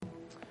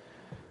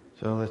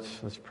So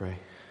let's pray.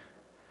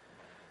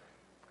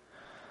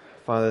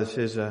 Father, this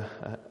is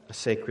a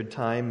sacred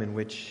time in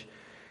which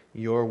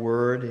your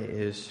word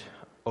is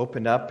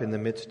opened up in the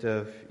midst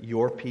of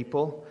your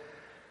people.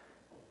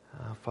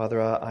 Father,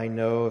 I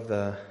know of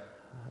the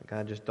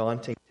just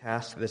daunting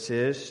task this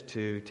is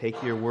to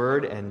take your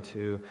word and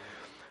to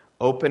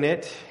open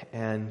it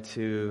and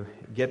to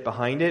get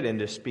behind it and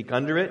to speak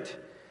under it.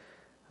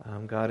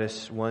 God,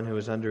 as one who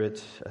is under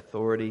its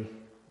authority,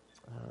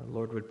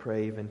 Lord, would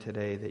pray even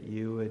today that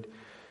you would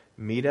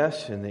meet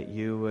us and that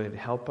you would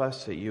help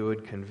us, that you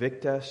would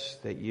convict us,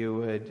 that you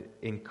would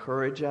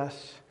encourage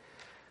us.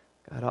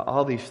 God,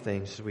 all these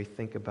things as we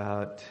think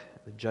about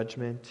the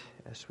judgment,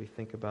 as we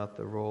think about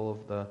the role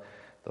of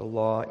the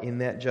law in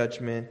that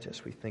judgment,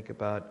 as we think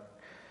about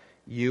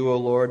you, O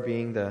Lord,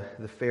 being the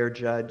fair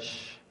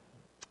judge.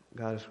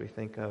 God, as we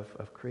think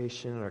of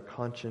creation and our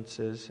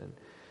consciences.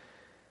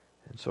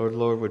 And so,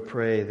 Lord, would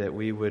pray that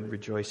we would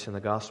rejoice in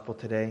the gospel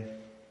today.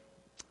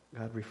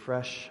 God,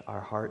 refresh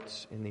our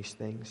hearts in these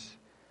things.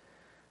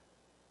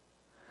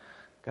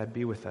 God,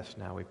 be with us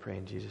now, we pray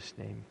in Jesus'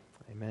 name.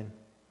 Amen.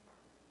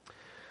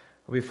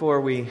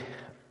 Before we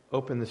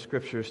open the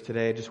scriptures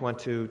today, I just want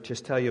to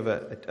tell you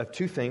of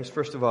two things.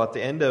 First of all, at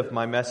the end of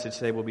my message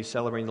today, we'll be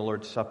celebrating the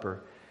Lord's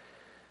Supper.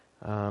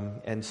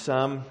 And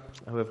some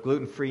who have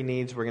gluten-free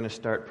needs, we're going to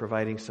start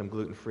providing some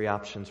gluten-free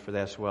options for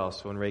that as well.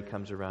 So when Ray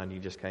comes around, you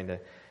just kind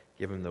of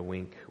give him the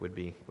wink would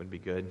be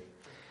good.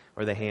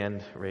 Or the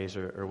hand raise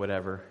or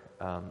whatever.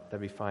 That'd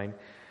be fine.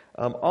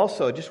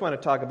 Also, just want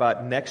to talk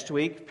about next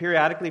week.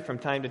 Periodically, from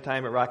time to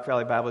time at Rock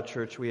Valley Bible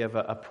Church, we have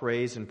a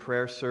praise and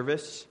prayer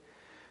service.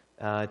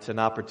 It's an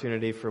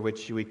opportunity for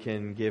which we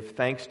can give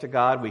thanks to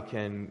God. We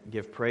can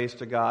give praise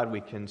to God. We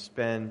can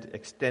spend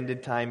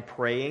extended time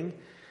praying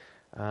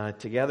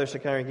together as a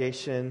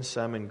congregation,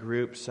 some in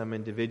groups, some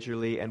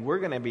individually. And we're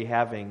going to be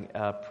having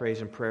a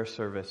praise and prayer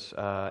service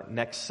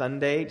next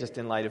Sunday, just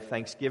in light of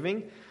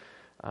Thanksgiving.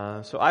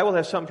 So I will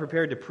have something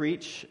prepared to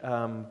preach,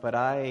 but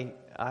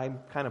I'm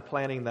kind of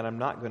planning that I'm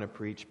not going to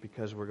preach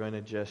because we're going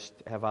to just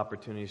have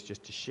opportunities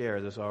just to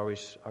share. There's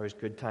always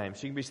good times.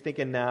 So you can be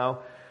thinking now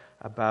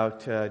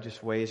about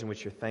just ways in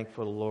which you're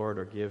thankful to the Lord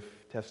or give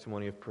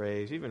testimony of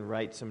praise. Even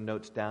write some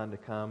notes down to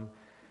come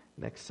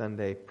next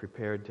Sunday,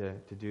 prepared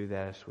to do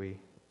that as we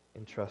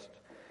entrust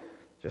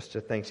just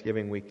a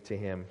Thanksgiving week to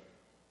Him.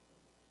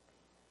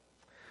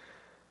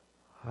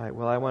 All right,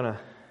 well, I want to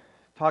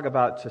talk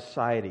about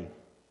society.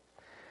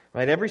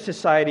 Right, every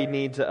society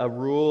needs a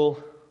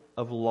rule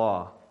of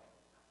law,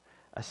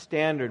 a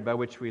standard by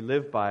which we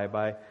live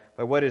by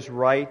what is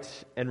right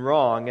and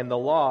wrong, and the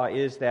law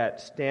is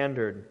that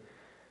standard.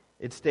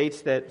 It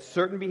states that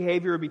certain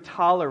behavior will be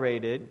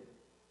tolerated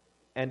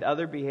and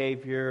other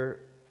behavior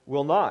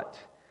will not.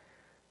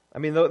 I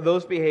mean,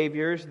 those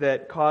behaviors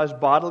that cause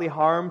bodily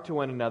harm to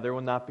one another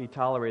will not be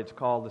tolerated. It's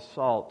called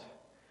assault.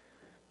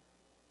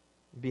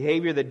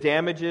 Behavior that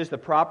damages the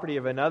property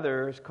of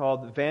another is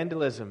called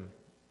vandalism.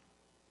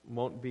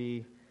 Won't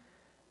be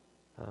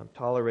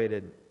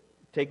tolerated.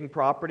 Taking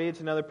property, it's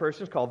another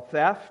person, is called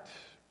theft.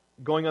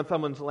 Going on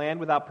someone's land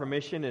without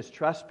permission is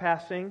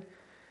trespassing.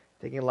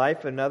 Taking life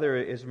of another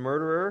is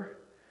murder.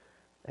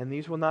 And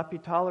these will not be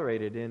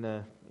tolerated in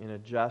a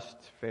just,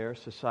 fair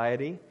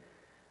society.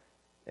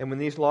 And when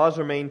these laws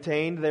are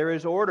maintained, there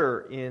is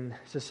order in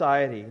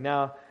society.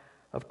 Now,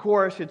 of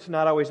course, it's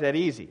not always that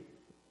easy.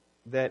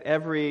 That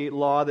every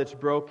law that's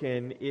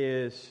broken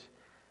is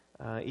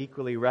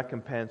equally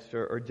recompensed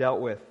or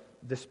dealt with.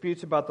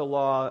 Disputes about the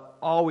law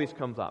always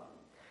comes up.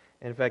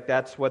 In fact,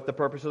 that's what the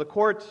purpose of the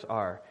courts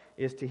are,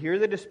 is to hear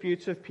the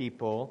disputes of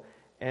people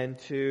and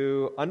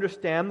to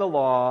understand the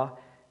law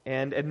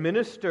and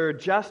administer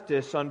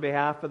justice on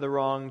behalf of the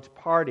wronged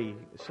party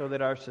so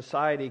that our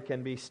society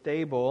can be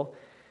stable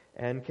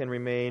and can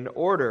remain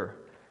order.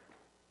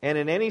 And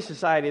in any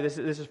society, this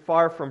is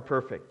far from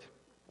perfect.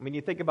 I mean, you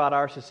think about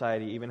our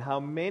society, even how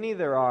many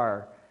there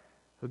are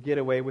who get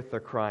away with their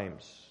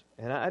crimes.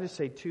 And I just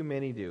say too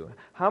many do.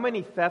 How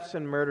many thefts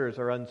and murders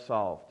are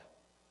unsolved?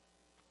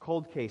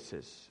 Cold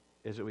cases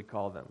is what we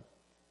call them.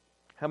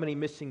 How many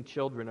missing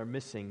children are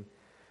missing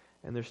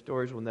and their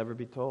stories will never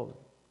be told?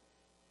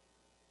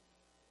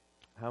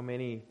 How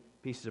many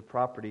pieces of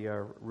property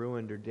are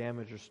ruined or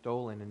damaged or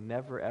stolen and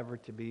never ever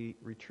to be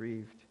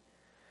retrieved?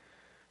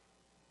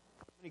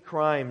 How many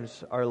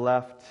crimes are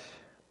left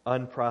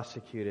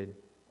unprosecuted?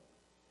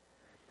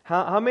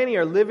 How many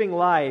are living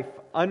life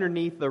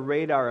underneath the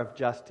radar of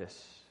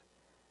justice,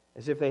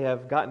 as if they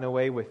have gotten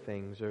away with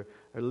things, or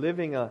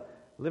living a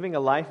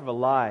life of a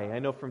lie? I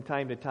know from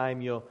time to time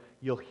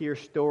you'll hear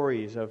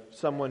stories of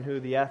someone who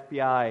the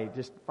FBI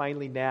just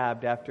finally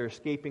nabbed after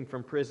escaping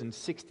from prison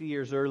 60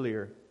 years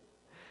earlier,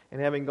 and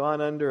having gone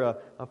under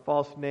a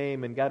false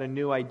name and got a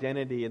new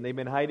identity, and they've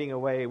been hiding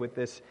away with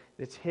this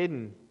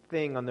hidden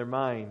thing on their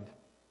mind.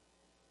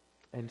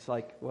 And it's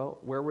like, well,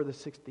 where were the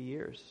 60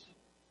 years?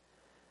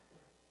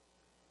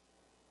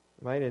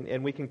 Right?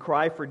 And we can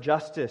cry for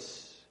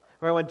justice.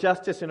 We want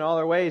justice in all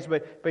our ways,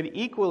 but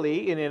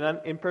equally, in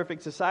an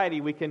imperfect society,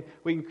 we can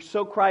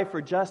so cry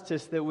for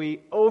justice that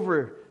we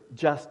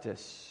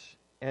justice,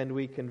 and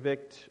we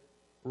convict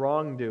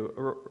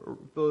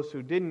those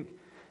who didn't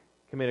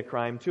commit a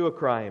crime to a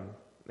crime.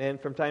 And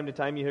from time to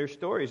time you hear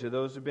stories of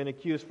those who've been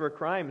accused for a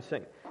crime,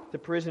 sent to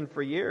prison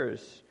for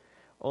years,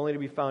 only to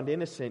be found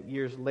innocent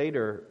years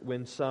later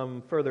when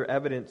some further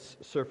evidence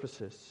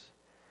surfaces.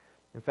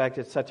 In fact,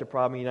 it's such a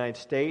problem in the United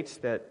States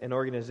that an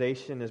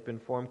organization has been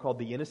formed called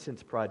the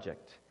Innocence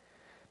Project.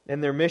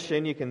 And their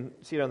mission, you can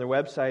see it on their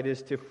website,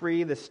 is to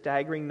free the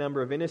staggering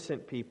number of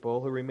innocent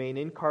people who remain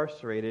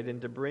incarcerated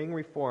and to bring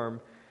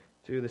reform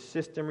to the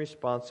system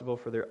responsible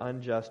for their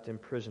unjust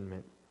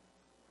imprisonment.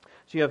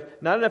 So you have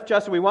not enough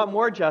justice, we want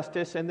more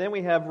justice, and then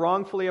we have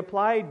wrongfully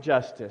applied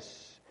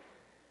justice.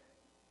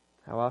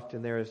 How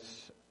often there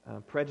is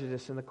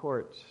prejudice in the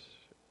courts.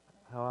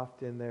 How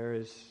often there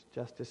is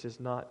justice does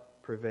not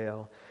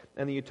prevail.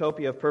 And the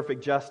utopia of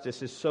perfect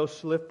justice is so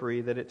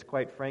slippery that it's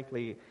quite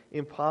frankly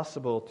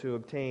impossible to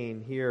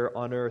obtain here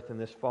on earth in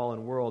this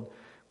fallen world.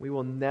 We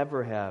will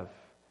never have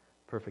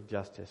perfect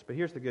justice. But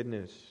here's the good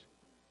news.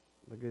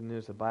 The good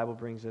news the Bible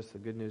brings us, the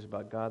good news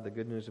about God, the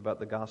good news about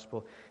the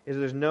gospel, is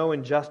there's no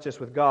injustice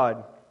with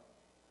God.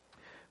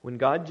 When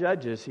God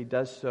judges, He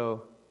does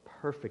so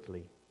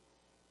perfectly.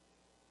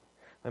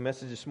 My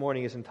message this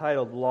morning is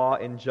entitled Law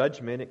and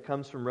Judgment. It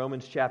comes from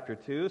Romans chapter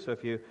 2. So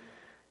if you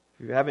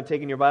haven't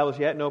taken your Bibles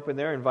yet and opened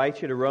there, I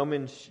invite you to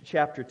Romans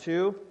chapter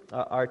 2.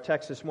 Our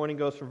text this morning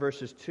goes from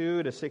verses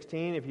 2 to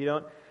 16. If you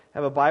don't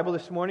have a Bible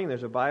this morning,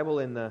 there's a Bible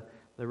in the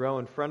row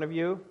in front of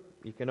you.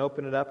 You can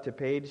open it up to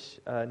page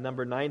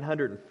number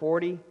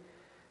 940. If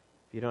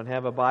you don't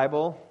have a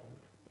Bible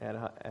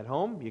at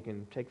home, you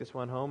can take this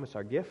one home. It's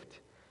our gift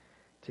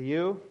to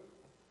you.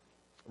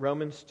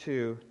 Romans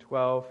 2,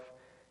 12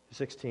 to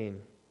 16.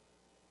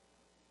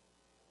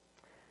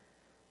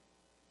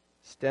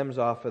 Stems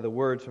off of the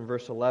words from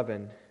verse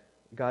 11.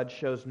 God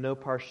shows no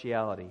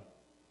partiality.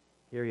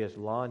 Here He has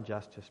law and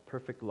justice,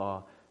 perfect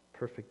law,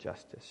 perfect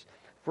justice.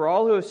 For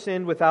all who have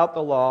sinned without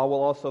the law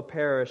will also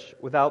perish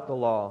without the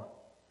law.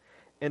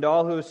 And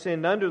all who have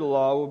sinned under the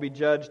law will be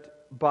judged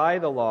by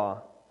the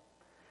law.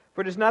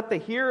 For it is not the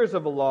hearers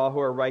of the law who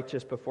are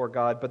righteous before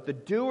God, but the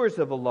doers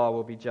of the law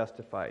will be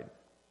justified.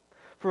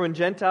 For when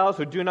Gentiles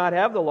who do not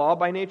have the law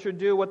by nature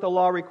do what the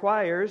law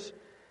requires,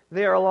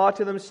 they are a law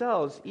to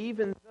themselves,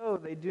 even though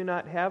they do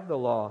not have the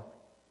law.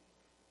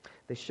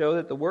 They show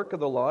that the work of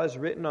the law is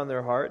written on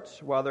their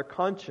hearts, while their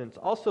conscience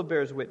also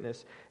bears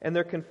witness, and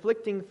their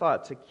conflicting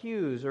thoughts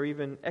accuse or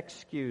even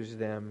excuse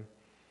them.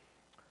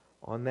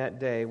 On that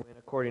day, when,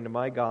 according to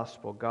my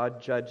gospel,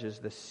 God judges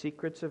the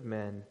secrets of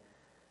men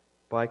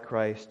by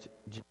Christ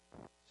Jesus.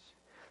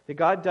 That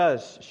God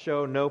does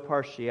show no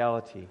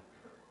partiality.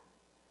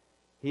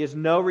 He is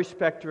no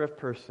respecter of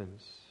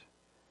persons,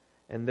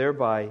 and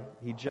thereby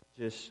He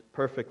judges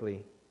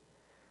perfectly.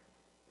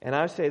 And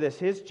I say this,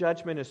 His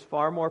judgment is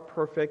far more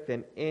perfect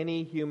than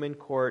any human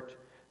court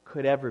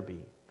could ever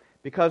be.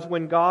 Because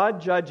when God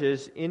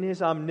judges in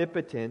His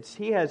omnipotence,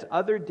 He has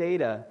other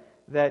data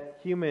that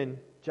human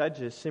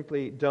judges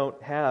simply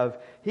don't have.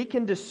 He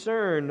can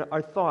discern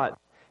our thoughts.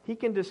 He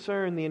can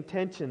discern the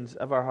intentions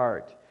of our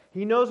heart.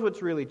 He knows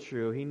what's really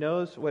true. He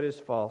knows what is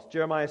false.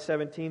 Jeremiah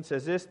 17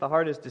 says this, the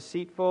heart is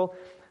deceitful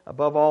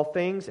above all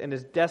things and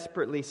is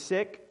desperately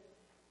sick.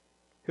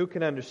 Who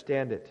can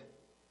understand it?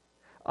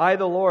 I,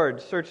 the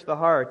Lord, search the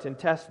heart and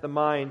test the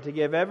mind to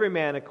give every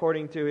man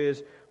according to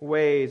his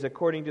ways,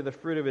 according to the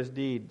fruit of his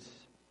deeds.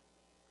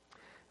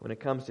 When it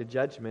comes to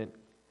judgment,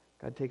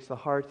 God takes the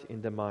heart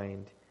into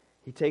mind.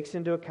 He takes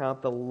into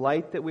account the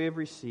light that we have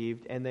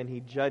received, and then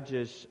He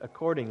judges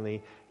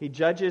accordingly. He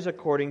judges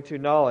according to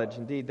knowledge.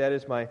 Indeed, that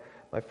is my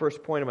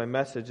first point of my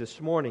message this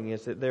morning,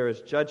 is that there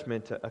is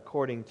judgment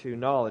according to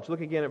knowledge.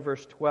 Look again at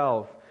verse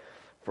 12.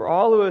 For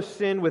all who have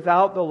sinned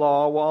without the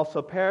law will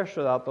also perish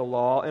without the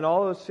law, and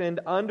all who have sinned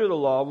under the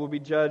law will be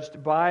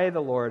judged by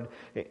the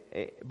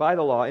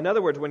law. In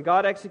other words, when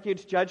God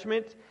executes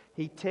judgment,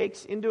 He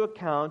takes into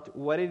account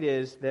what it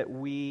is that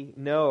we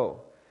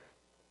know.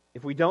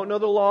 If we don't know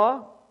the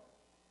law,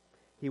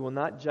 He will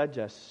not judge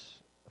us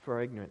for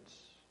our ignorance.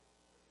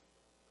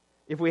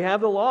 If we have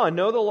the law and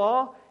know the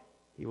law,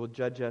 He will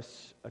judge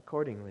us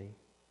accordingly.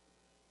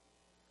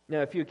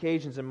 Now, a few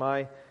occasions in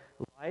my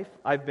life,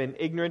 I've been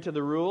ignorant of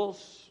the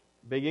rules,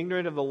 been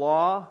ignorant of the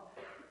law,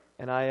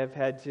 and I have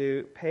had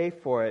to pay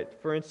for it.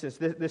 For instance,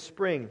 this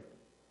spring,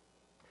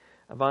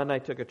 Yvonne and I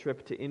took a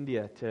trip to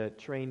India to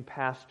train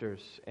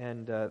pastors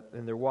and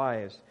their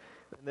wives.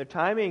 The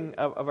timing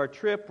of our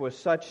trip was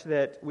such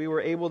that we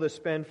were able to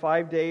spend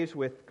 5 days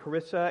with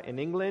Carissa in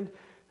England,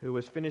 who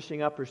was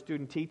finishing up her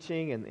student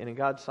teaching, and in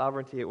God's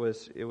sovereignty, it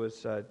was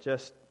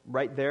just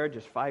right there,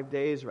 just 5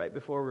 days right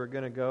before we were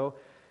going to go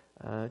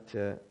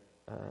to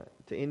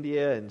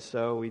India, and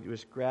so we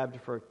just grabbed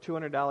for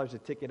 $200 a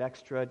ticket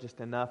extra, just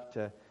enough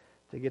to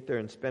get there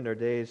and spend our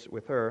days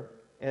with her.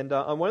 And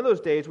on one of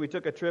those days, we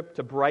took a trip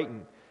to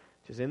Brighton,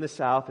 which is in the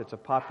south. It's a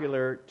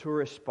popular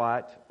tourist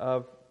spot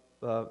of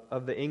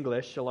the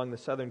English along the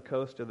southern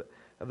coast of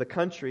the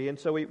country. And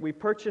so we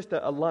purchased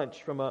a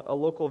lunch from a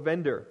local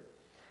vendor,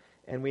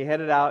 and we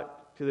headed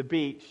out to the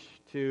beach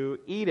to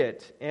eat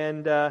it.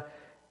 And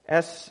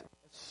as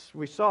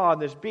we saw on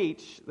this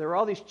beach, there were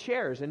all these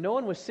chairs, and no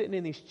one was sitting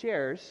in these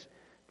chairs,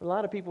 but a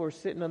lot of people were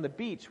sitting on the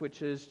beach,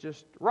 which is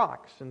just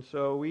rocks. And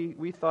so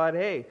we thought,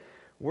 hey,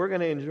 we're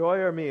going to enjoy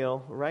our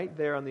meal right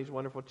there on these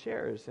wonderful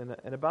chairs.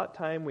 And about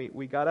time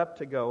we got up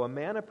to go, a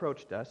man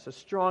approached us, a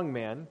strong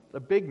man, a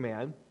big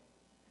man,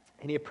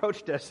 and he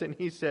approached us and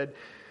he said,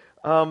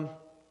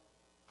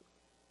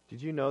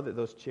 did you know that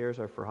those chairs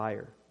are for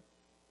hire?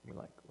 We're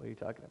like, what are you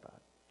talking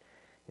about?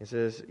 He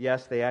says,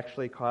 yes, they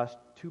actually cost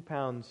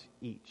 £2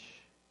 each.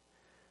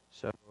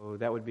 So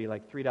that would be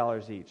like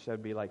 $3 each. That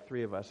would be like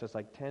three of us. That's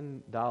like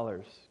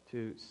 $10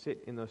 to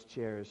sit in those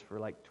chairs for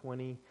like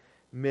 20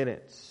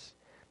 minutes.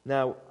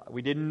 Now,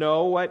 we didn't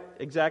know what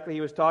exactly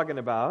he was talking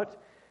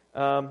about.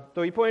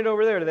 So he pointed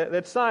over there to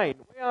that sign,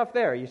 way off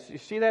there. You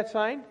see that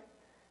sign?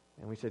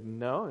 And we said,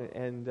 no.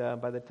 And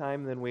by the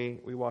time then we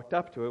walked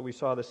up to it, we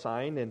saw the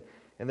sign,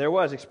 and there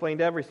was,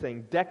 explained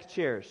everything. Deck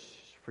chairs.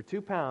 For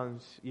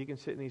 £2, you can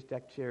sit in these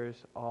deck chairs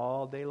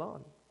all day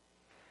long.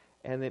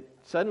 And then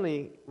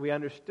suddenly we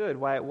understood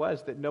why it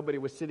was that nobody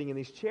was sitting in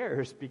these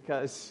chairs,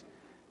 because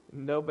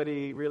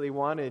nobody really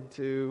wanted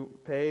to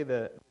pay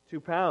the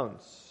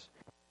 £2.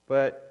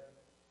 But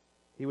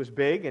he was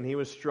big and he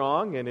was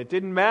strong, and it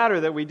didn't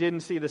matter that we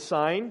didn't see the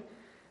sign.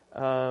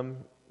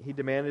 He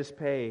demanded his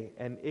pay,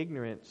 and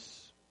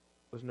ignorance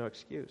was no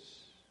excuse.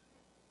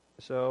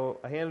 So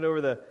I handed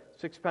over the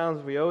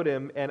 £6 we owed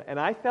him, and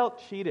I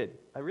felt cheated.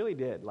 I really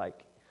did.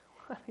 Like,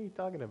 what are you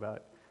talking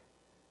about?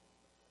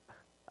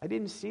 I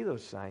didn't see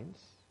those signs.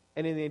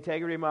 And in the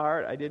integrity of my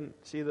heart, I didn't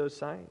see those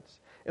signs.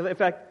 In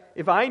fact,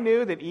 if I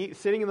knew that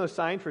sitting in those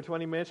signs for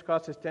 20 minutes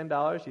cost us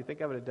 $10, you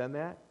think I would have done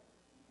that?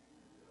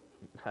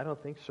 I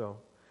don't think so.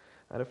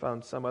 I'd have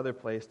found some other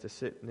place to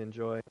sit and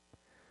enjoy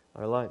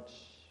our lunch.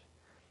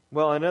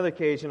 Well, on another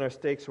occasion, our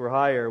stakes were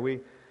higher. A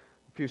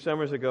few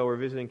summers ago, we were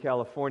visiting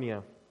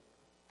California,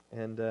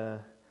 and we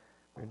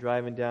were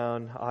driving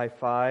down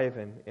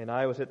I-5, and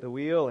I was at the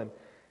wheel, and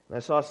I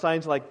saw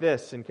signs like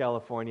this in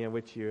California,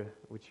 which you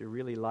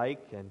really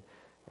like,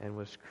 and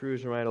was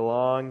cruising right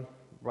along.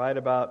 Right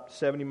about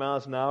 70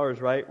 miles an hour is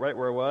right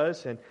where it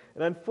was. And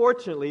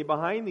unfortunately,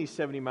 behind these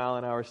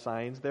 70-mile-an-hour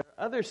signs, there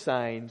are other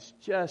signs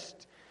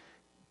just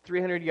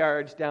 300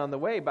 yards down the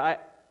way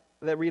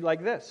that read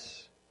like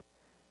this.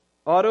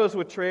 Autos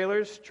with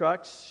trailers,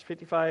 trucks,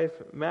 55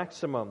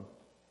 maximum.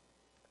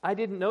 I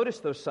didn't notice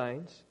those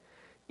signs,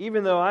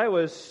 even though I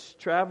was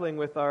traveling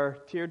with our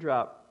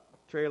teardrop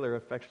trailer,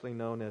 affectionately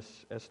known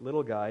as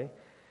Little Guy,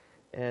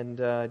 and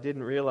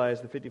didn't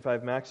realize the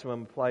 55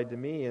 maximum applied to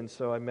me, and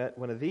so I met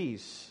one of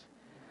these.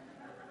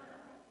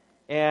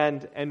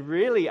 And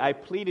really, I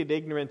pleaded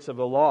ignorance of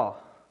the law.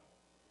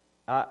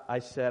 I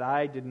said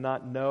I did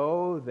not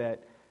know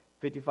that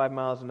 55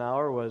 miles an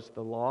hour was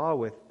the law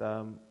with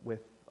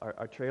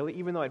our trailer,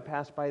 even though I'd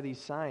passed by these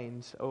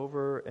signs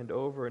over and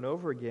over and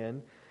over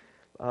again.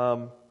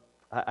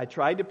 I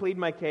tried to plead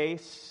my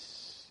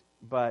case,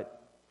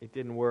 but it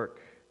didn't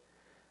work.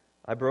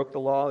 I broke the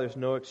law. There's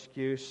no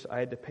excuse. I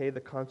had to pay the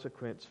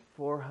consequence,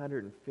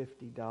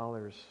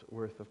 $450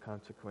 worth of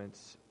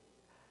consequence.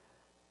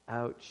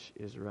 Ouch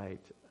is right.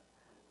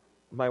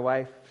 My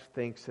wife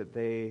thinks that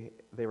they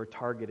were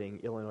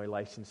targeting Illinois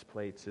license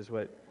plates, is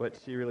what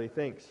she really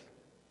thinks.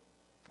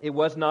 It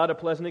was not a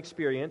pleasant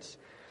experience.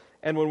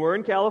 And when we're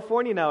in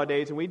California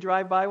nowadays and we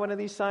drive by one of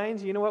these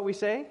signs, you know what we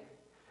say?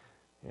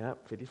 Yeah,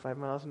 55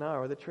 miles an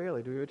hour with a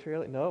trailer. Do we have a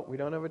trailer? No, we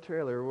don't have a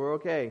trailer. We're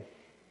okay.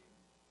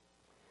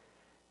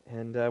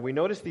 And we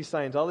notice these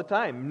signs all the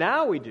time.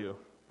 Now we do,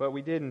 but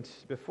we didn't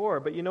before.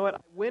 But you know what? I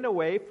went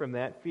away from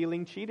that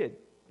feeling cheated.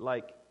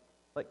 Like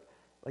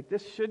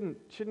this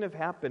shouldn't have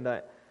happened.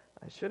 I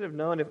should have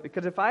known.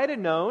 Because if I had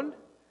known,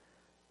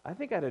 I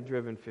think I'd have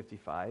driven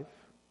 55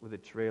 with a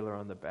trailer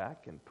on the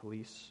back and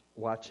police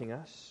watching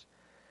us.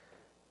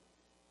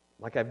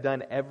 Like I've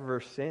done ever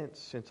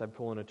since I'm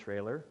pulling a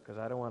trailer, because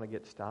I don't want to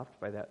get stopped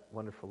by that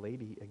wonderful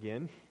lady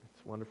again,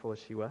 as wonderful as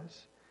she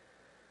was.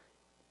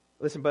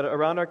 Listen, but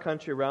around our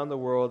country, around the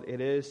world,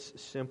 it is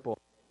simple.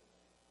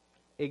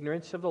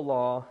 Ignorance of the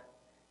law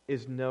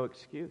is no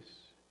excuse.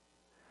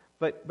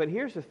 But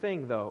here's the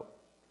thing, though.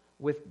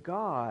 With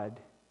God,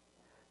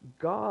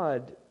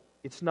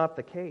 it's not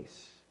the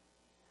case.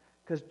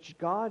 Because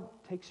God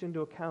takes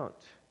into account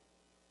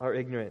our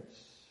ignorance.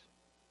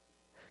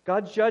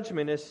 God's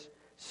judgment is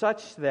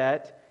such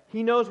that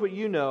He knows what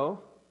you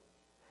know,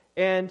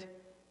 and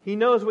He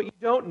knows what you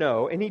don't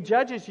know, and He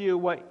judges you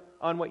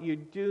on what you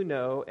do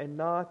know and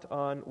not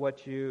on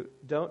what you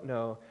don't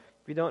know.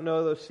 If you don't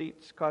know those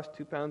seats cost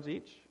 £2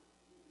 each,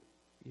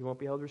 you won't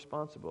be held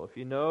responsible. If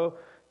you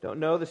don't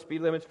know the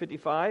speed limit's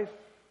 55,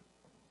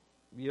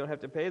 you don't have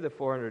to pay the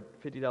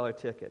 $450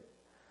 ticket.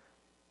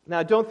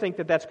 Now, don't think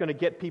that that's going to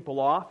get people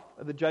off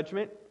of the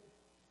judgment.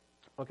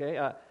 Okay,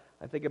 I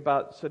think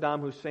about Saddam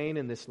Hussein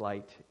in this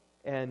light.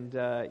 And,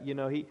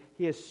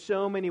 he has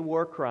so many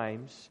war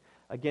crimes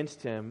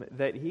against him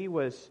that he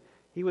was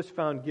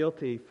found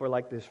guilty for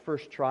like this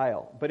first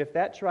trial. But if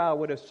that trial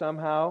would have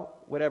somehow,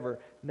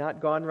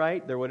 not gone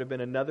right, there would have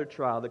been another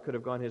trial that could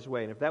have gone his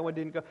way. And if that one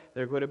didn't go,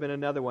 there would have been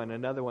another one,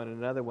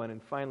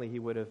 and finally he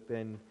would have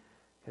been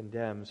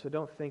condemned. So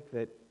don't think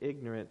that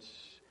ignorance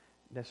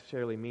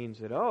necessarily means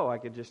that, I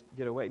could just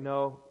get away.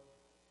 No,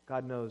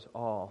 God knows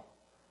all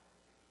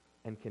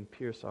and can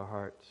pierce our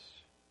hearts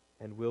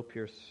and will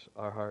pierce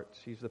our hearts.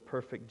 He's the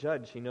perfect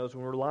judge. He knows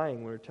when we're lying,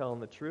 when we're telling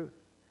the truth.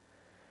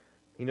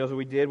 He knows what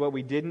we did, what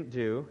we didn't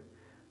do,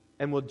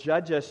 and will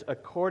judge us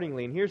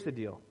accordingly. And here's the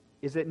deal,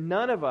 is that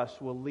none of us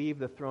will leave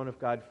the throne of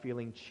God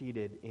feeling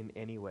cheated in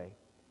any way.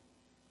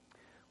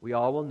 We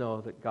all will know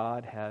that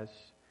God has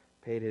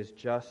paid His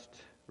just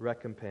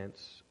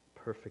recompense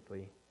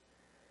perfectly,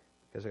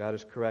 because God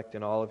is correct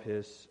in all of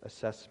His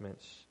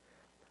assessments.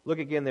 Look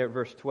again there at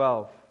verse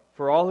 12.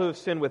 For all who have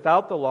sinned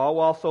without the law will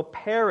also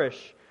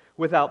perish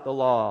without the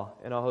law,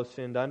 and all who have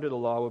sinned under the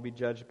law will be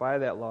judged by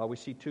that law. We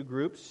see two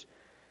groups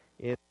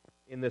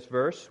in this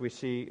verse. We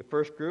see the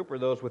first group are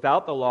those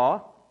without the law,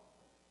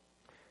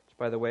 which,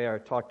 by the way, are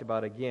talked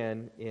about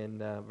again in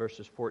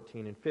verses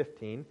 14 and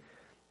 15.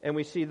 And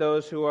we see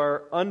those who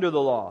are under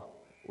the law,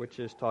 which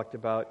is talked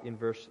about in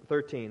verse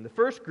 13. The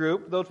first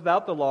group, those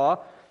without the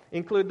law,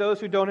 include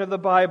those who don't have the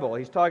Bible.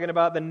 He's talking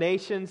about the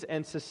nations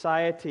and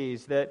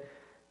societies that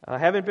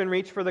haven't been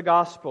reached for the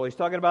gospel. He's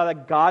talking about a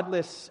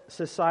godless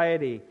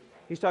society.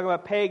 He's talking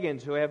about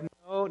pagans who have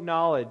no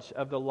knowledge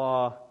of the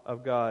law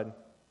of God.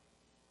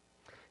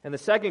 And the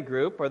second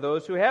group are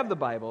those who have the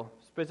Bible.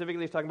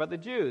 Specifically, he's talking about the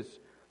Jews,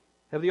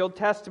 have the Old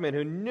Testament,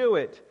 who knew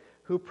it,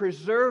 who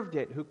preserved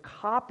it, who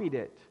copied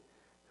it,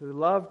 who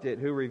loved it,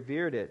 who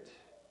revered it,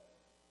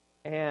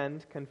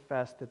 and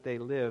confessed that they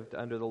lived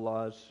under the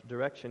law's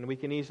direction. We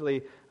can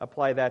easily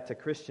apply that to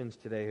Christians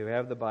today who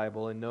have the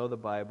Bible and know the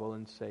Bible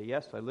and say,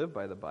 yes, I live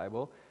by the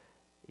Bible.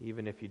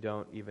 Even if you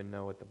don't even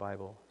know what the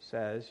Bible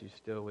says, you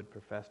still would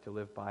profess to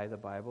live by the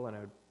Bible, and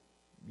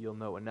you'll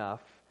know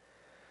enough.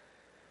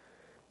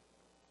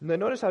 Now,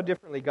 notice how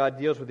differently God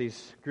deals with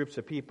these groups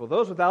of people.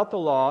 Those without the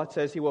law, it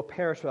says He will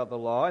perish without the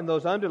law, and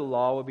those under the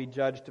law will be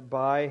judged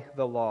by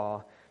the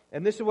law.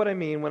 And this is what I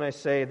mean when I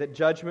say that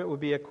judgment will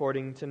be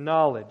according to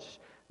knowledge.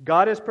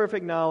 God has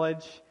perfect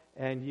knowledge,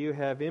 and you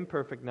have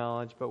imperfect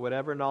knowledge, but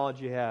whatever knowledge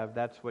you have,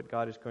 that's what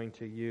God is going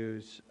to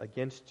use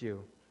against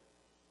you.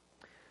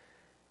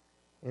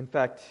 In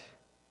fact,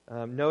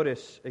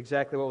 notice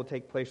exactly what will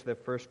take place with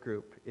the first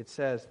group. It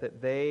says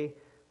that they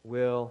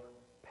will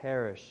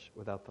perish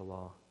without the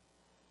law.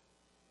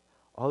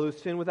 All who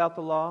sin without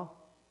the law,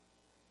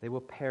 they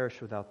will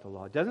perish without the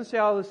law. It doesn't say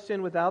all who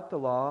sin without the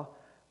law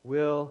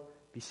will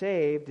be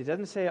saved. It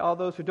doesn't say all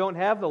those who don't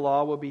have the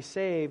law will be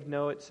saved.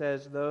 No, it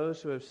says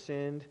those who have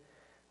sinned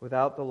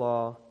without the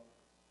law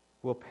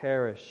will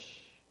perish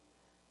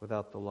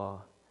without the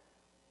law.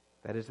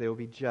 That is, they will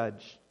be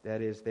judged.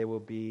 That is, they will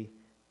be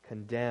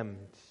condemned.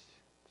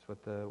 That's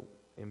what the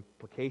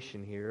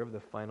implication here of the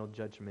final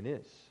judgment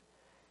is.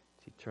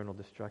 It's eternal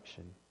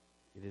destruction.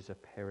 It is a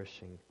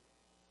perishing.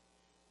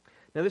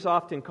 Now, this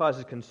often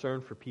causes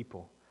concern for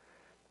people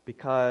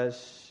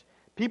because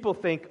people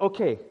think,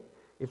 okay,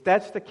 if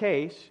that's the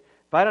case,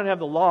 if I don't have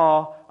the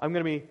law, I'm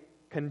going to be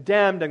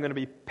condemned, I'm going to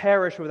be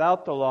perish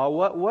without the law.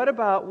 What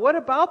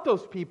about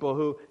those people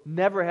who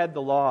never had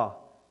the law?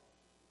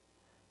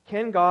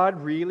 Can God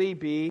really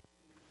be?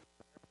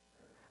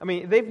 I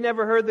mean, they've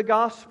never heard the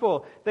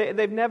gospel.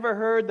 They've never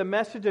heard the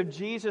message of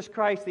Jesus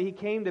Christ, that He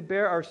came to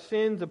bear our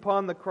sins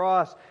upon the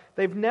cross.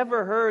 They've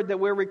never heard that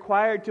we're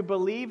required to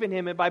believe in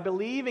Him, and by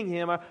believing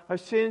Him, our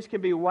sins can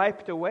be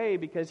wiped away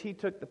because He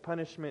took the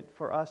punishment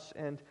for us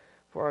and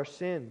for our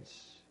sins.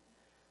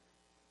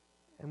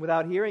 And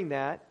without hearing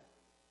that,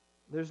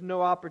 there's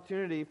no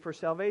opportunity for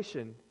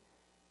salvation.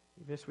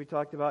 Even as we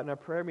talked about in our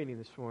prayer meeting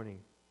this morning,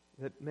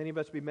 that many of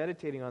us will be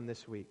meditating on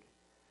this week.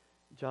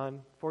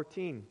 John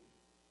 14.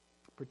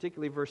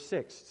 Particularly verse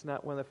 6. It's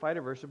not one of the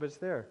fighter verses, but it's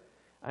there.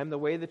 I am the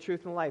way, the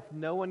truth, and the life.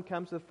 No one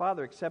comes to the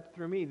Father except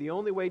through me. The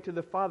only way to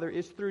the Father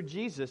is through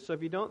Jesus. So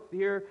if you don't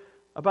hear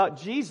about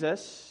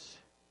Jesus,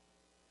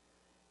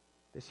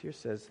 this here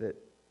says that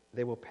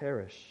they will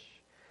perish.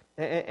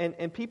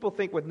 And people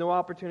think with no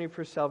opportunity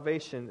for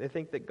salvation, they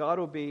think that God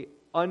will be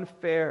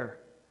unfair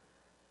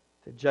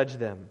to judge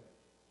them,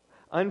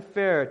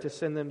 unfair to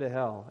send them to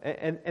hell,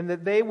 and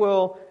that they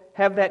will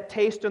have that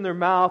taste in their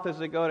mouth as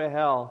they go to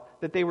hell,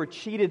 that they were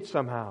cheated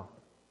somehow.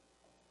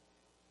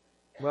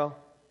 Well,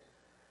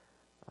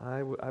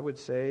 I would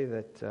say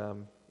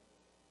that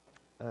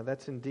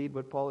that's indeed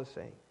what Paul is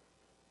saying,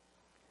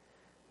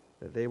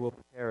 that they will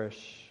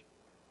perish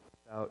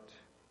without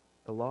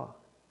the law.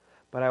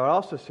 But I would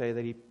also say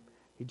that he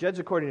judged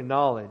according to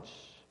knowledge,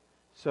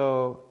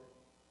 so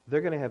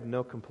they're going to have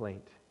no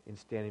complaint in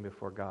standing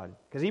before God.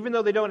 Because even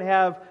though they don't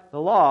have the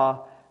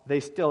law, they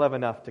still have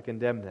enough to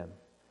condemn them.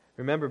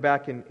 Remember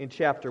back in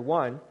chapter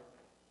 1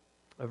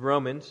 of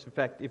Romans, in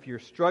fact, if you're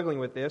struggling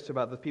with this,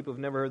 about the people who've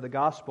never heard the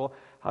gospel,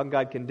 how can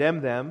God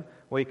condemn them?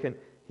 Well,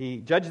 He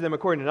judges them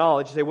according to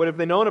knowledge. You say, what have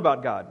they known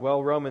about God?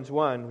 Well, Romans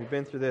 1, we've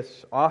been through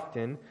this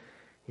often.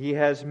 He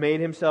has made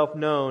Himself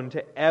known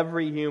to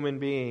every human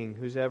being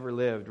who's ever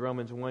lived.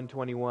 Romans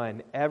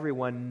 1:21.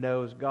 Everyone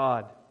knows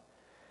God.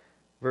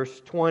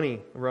 Verse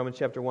 20, Romans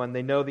chapter 1,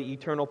 they know the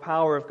eternal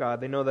power of God.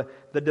 They know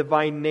the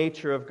divine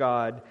nature of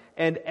God.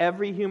 And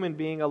every human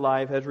being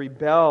alive has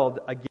rebelled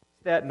against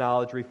that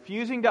knowledge,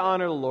 refusing to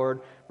honor the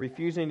Lord,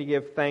 refusing to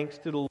give thanks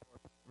to the Lord.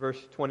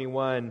 Verse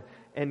 21,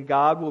 and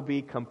God will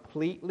be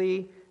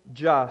completely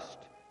just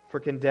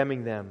for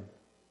condemning them.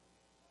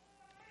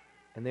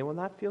 And they will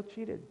not feel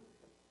cheated.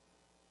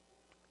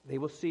 They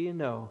will see and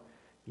know,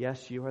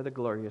 yes, you are the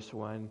glorious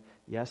one.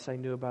 Yes, I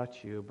knew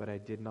about you, but I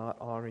did not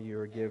honor you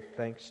or give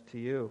thanks to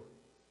you.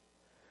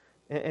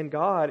 And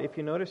God, if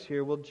you notice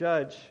here, will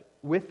judge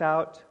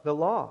without the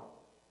law.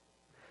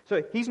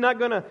 So He's not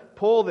going to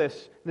pull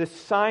this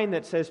sign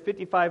that says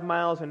 55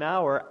 miles an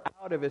hour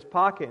out of His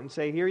pocket and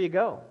say, here you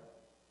go.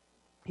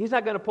 He's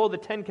not going to pull the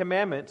 10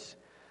 Commandments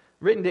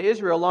written to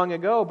Israel long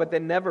ago, but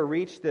that never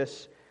reached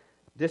this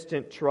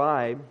distant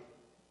tribe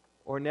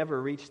or never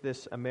reached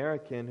this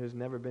American who's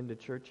never been to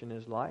church in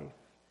his life.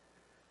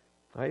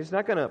 Right? He's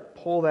not going to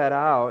pull that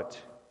out.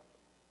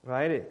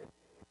 Right?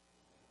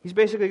 He's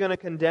basically going to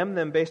condemn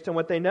them based on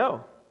what they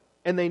know.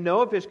 And they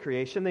know of His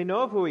creation, they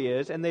know of who He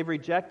is, and they've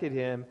rejected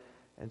Him.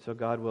 And so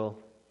God will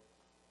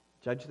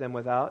judge them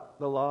without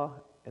the law,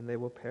 and they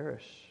will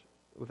perish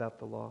without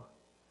the law.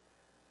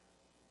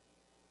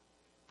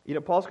 You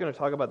know, Paul's going to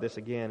talk about this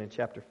again in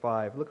chapter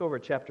 5. Look over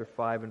at chapter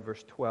 5 and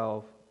verse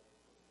 12.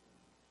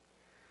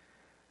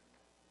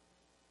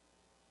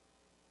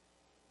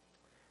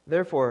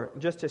 Therefore,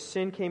 just as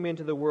sin came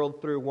into the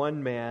world through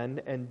one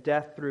man, and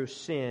death through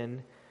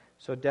sin,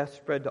 so death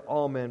spread to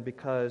all men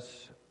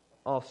because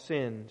all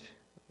sinned.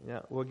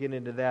 Yeah, we'll get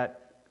into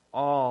that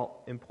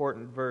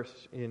all-important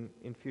verse in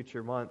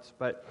future months.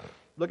 But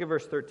look at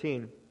verse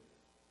 13.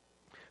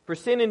 For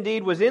sin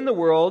indeed was in the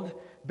world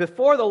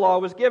before the law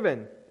was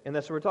given. And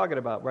that's what we're talking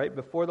about, right?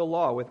 Before the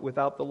law,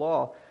 without the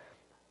law.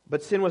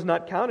 But sin was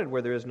not counted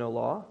where there is no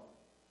law.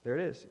 There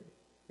it is.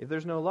 If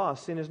there's no law,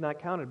 sin is not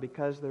counted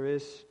because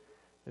there's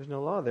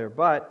no law there.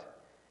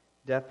 But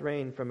death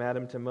reigned from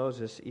Adam to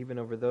Moses, even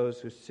over those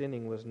whose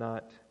sinning was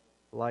not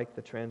like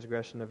the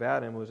transgression of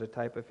Adam, was a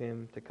type of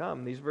him to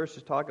come. These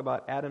verses talk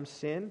about Adam's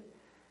sin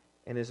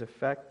and his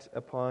effect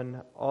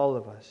upon all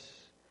of us.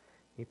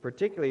 He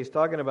particularly is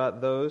talking about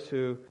those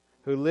who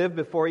lived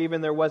before even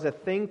there was a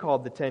thing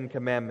called the Ten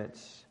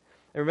Commandments.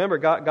 And remember,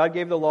 God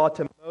gave the law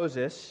to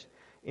Moses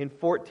in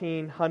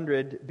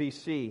 1400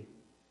 BC.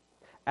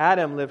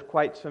 Adam lived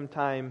quite some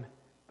time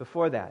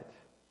before that.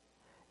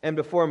 And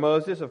before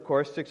Moses, of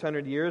course,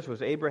 600 years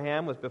was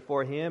Abraham, was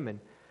before him, and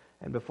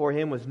before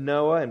him was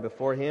Noah, and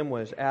before him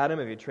was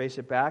Adam, if you trace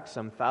it back,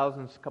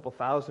 couple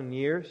thousand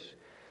years.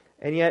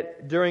 And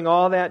yet, during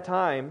all that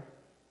time,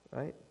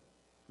 right,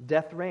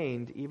 death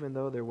reigned even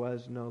though there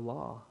was no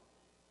law.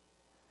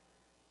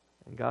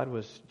 And God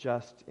was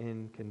just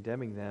in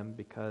condemning them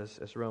because,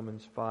 as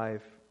Romans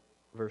 5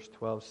 verse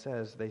 12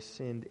 says, they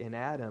sinned in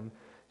Adam.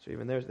 So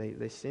even there,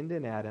 they sinned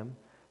in Adam,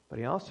 but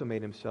He also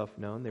made Himself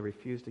known. They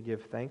refused to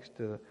give thanks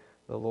to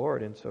the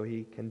Lord, and so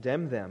He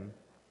condemned them.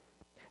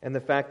 And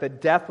the fact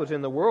that death was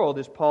in the world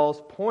is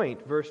Paul's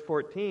point. Verse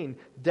 14,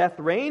 death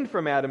reigned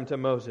from Adam to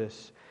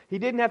Moses. He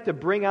didn't have to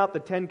bring out the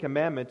Ten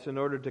Commandments in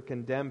order to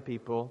condemn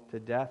people to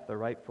death, the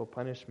rightful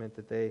punishment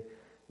that they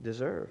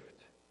deserved.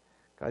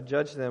 God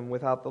judged them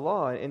without the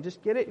law. And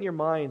just get it in your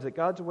minds that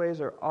God's ways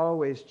are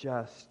always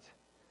just.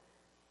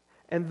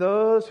 And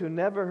those who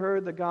never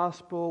heard the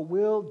gospel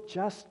will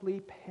justly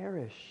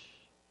perish.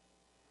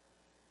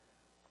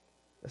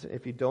 Listen,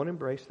 if you don't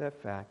embrace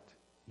that fact,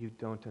 you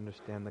don't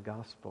understand the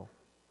gospel.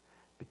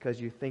 Because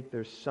you think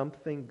there's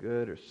something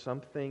good or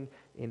something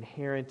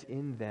inherent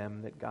in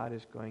them that God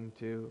is going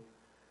to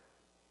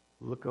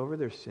look over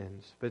their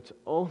sins. But it's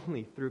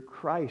only through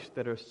Christ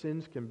that our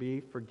sins can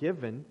be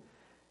forgiven.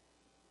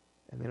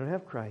 And they don't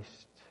have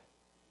Christ.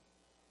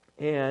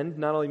 And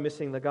not only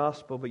missing the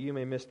gospel, but you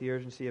may miss the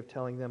urgency of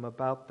telling them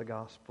about the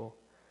gospel.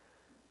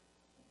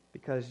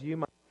 Because you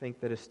might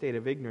think that a state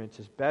of ignorance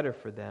is better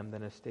for them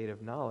than a state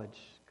of knowledge.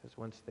 Because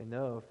once they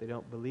know, if they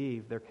don't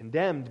believe, they're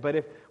condemned. But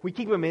if we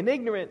keep them in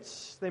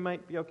ignorance, they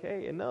might be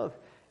okay. And no,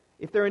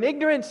 if they're in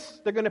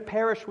ignorance, they're going to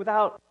perish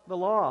without the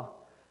law.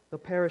 They'll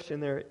perish in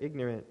their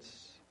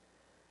ignorance.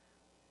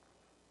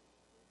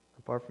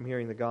 Apart from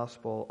hearing the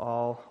gospel,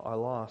 all are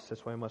lost.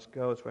 That's why I must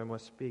go. That's why I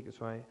must speak. That's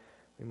why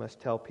we must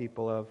tell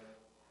people of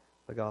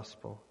the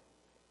gospel.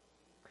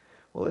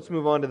 Well, let's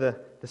move on to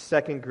the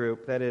second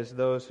group. That is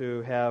those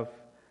who have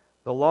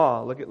the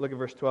law. Look at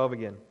verse 12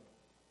 again.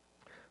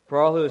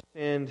 For all who have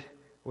sinned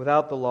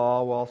without the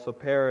law will also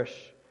perish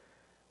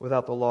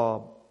without the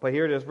law. But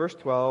here it is, verse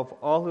 12.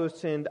 All who have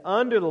sinned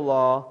under the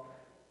law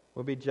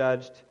will be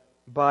judged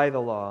by the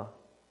law.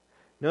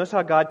 Notice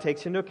how God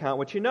takes into account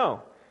what you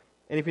know.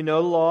 And if you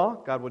know the law,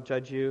 God will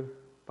judge you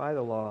by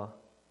the law.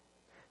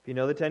 If you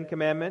know the Ten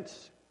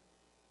Commandments,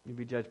 you'll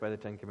be judged by the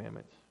Ten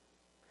Commandments.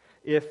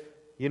 If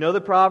you know the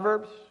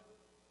Proverbs,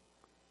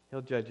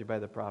 He'll judge you by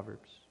the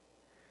Proverbs.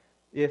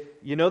 If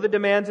you know the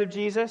demands of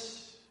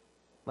Jesus,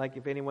 Like,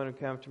 if anyone who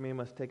comes to me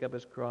must take up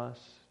his cross,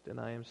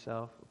 deny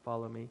himself,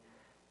 follow me.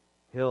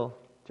 He'll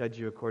judge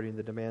you according to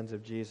the demands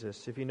of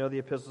Jesus. If you know the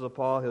epistles of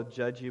Paul, he'll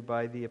judge you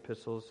by the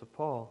epistles of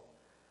Paul.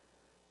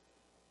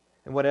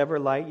 And whatever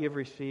light you've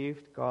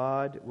received,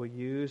 God will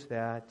use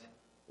that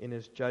in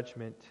His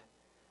judgment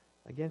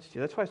against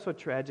you. That's why it's so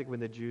tragic when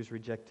the Jews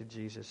rejected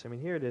Jesus. I mean,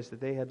 here it is that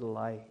they had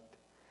light.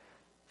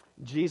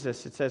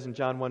 Jesus, it says in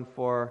John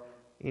 1:4,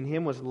 in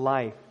Him was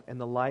life, and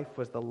the life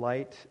was the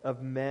light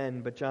of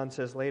men. But John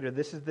says later,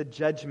 this is the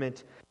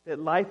judgment, that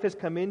life has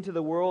come into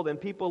the world, and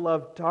people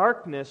love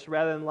darkness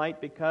rather than light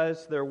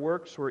because their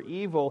works were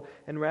evil.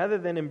 And rather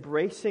than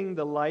embracing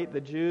the light, the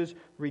Jews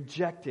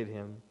rejected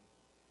Him.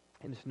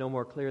 And it's no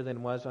more clear than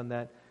it was on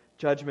that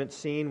judgment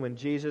scene when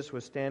Jesus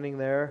was standing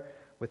there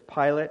with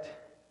Pilate.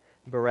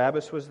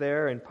 Barabbas was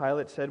there, and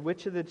Pilate said,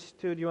 which of the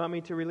two do you want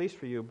me to release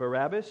for you,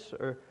 Barabbas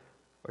or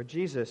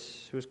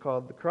Jesus, who is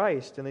called the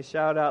Christ? And they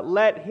shout out,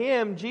 let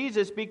him,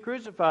 Jesus, be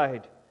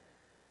crucified.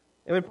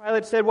 And when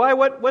Pilate said, why,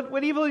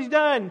 what evil has he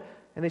done?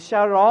 And they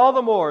shouted all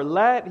the more,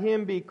 let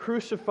him be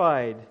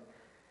crucified.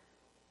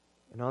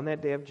 And on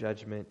that day of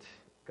judgment,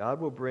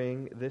 God will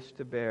bring this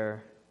to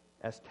bear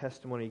as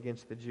testimony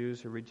against the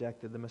Jews who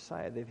rejected the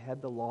Messiah. They've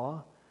had the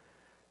law.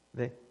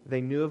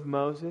 They knew of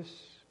Moses.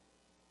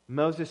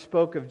 Moses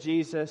spoke of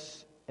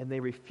Jesus, and they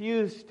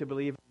refused to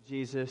believe in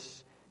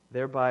Jesus,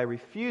 thereby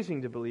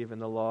refusing to believe in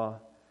the law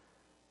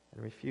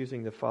and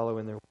refusing to follow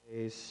in their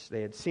ways.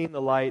 They had seen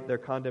the light. Their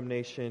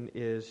condemnation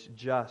is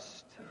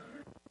just.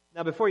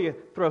 Now, before you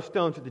throw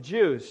stones at the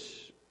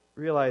Jews,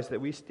 realize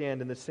that we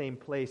stand in the same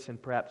place and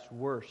perhaps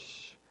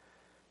worse,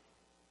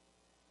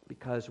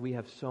 because we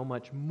have so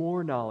much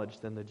more knowledge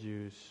than the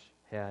Jews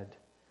had.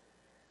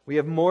 We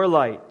have more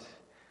light.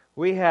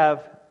 We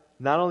have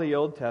not only the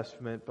Old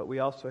Testament, but we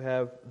also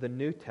have the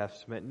New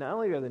Testament. Not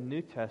only are the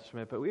New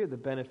Testament, but we have the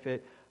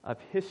benefit of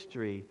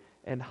history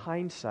and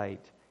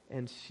hindsight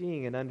and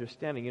seeing and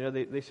understanding. You know,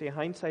 they say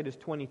hindsight is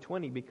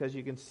 20/20 because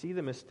you can see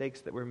the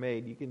mistakes that were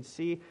made. You can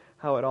see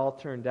how it all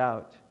turned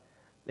out.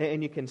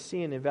 And you can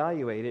see and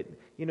evaluate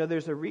it. You know,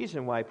 there's a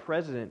reason why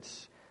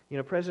presidents,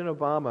 President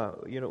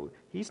Obama,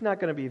 he's not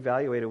going to be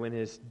evaluated when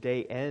his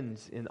day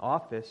ends in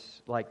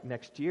office like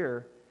next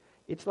year.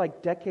 It's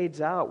like decades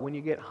out when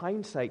you get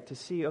hindsight to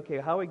see, okay,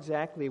 how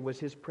exactly was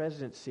his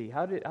presidency?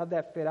 How'd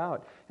that fit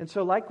out? And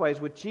so likewise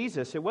with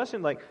Jesus, it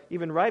wasn't like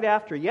even right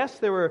after. Yes,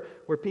 there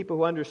were people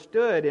who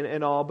understood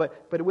and all,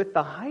 but with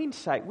the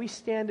hindsight, we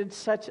stand in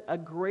such a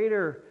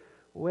greater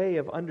way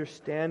of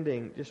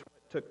understanding just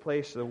what took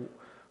place,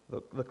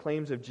 the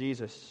claims of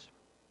Jesus.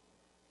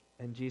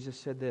 And Jesus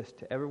said this,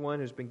 to everyone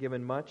who's been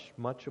given much,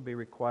 much will be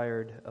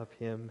required of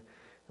him.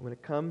 And when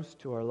it comes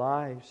to our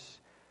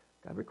lives,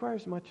 God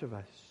requires much of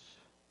us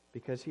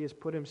because He has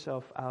put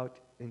Himself out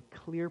in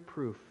clear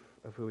proof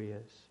of who He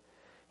is.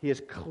 He has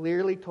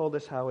clearly told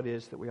us how it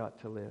is that we ought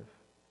to live.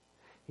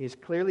 He has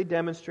clearly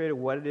demonstrated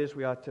what it is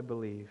we ought to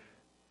believe.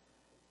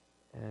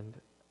 And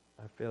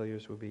our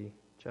failures will be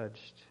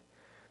judged.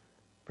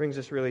 Brings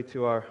us really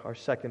to our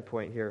second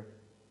point here.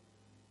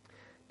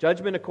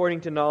 Judgment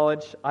according to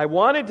knowledge. I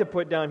wanted to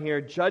put down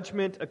here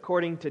judgment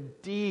according to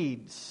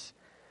deeds,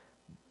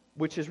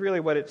 which is really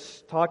what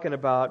it's talking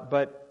about,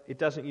 but it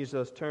doesn't use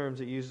those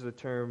terms. It uses the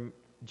term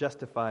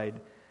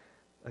justified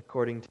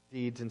according to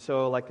deeds. And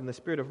so, like in the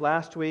spirit of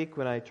last week,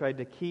 when I tried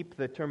to keep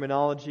the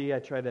terminology, I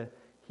try to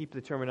keep the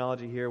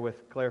terminology here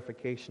with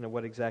clarification of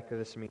what exactly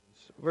this means.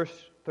 Verse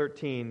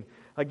 13,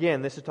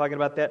 again, this is talking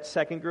about that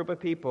second group of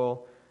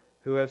people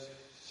who have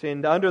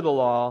sinned under the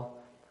law,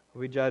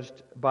 will be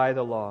judged by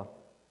the law.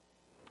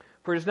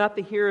 For it is not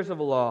the hearers of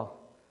the law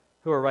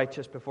who are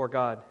righteous before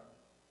God,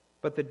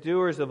 but the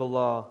doers of the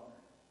law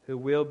who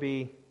will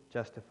be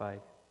justified.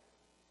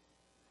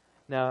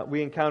 Now,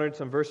 we encountered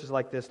some verses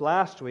like this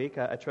last week.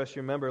 I trust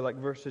you remember, like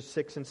verses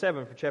 6 and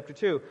 7 for chapter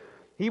 2.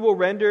 He will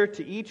render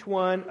to each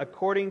one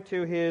according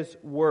to his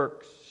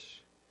works.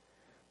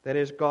 That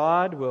is,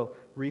 God will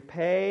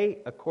repay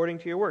according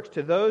to your works.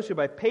 To those who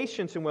by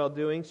patience and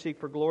well-doing seek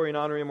for glory and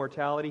honor and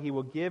immortality, He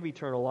will give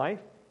eternal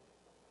life.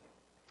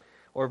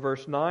 Or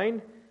verse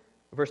 10,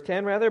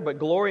 but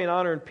glory and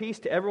honor and peace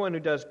to everyone who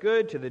does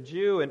good, to the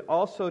Jew and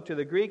also to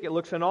the Greek. It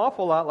looks an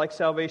awful lot like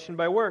salvation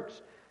by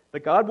works.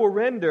 That God will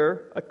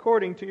render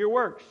according to your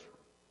works.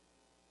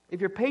 If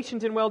you're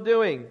patient in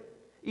well-doing,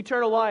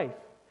 eternal life,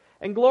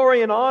 and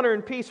glory and honor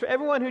and peace for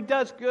everyone who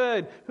does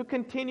good, who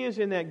continues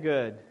in that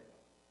good.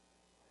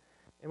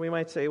 And we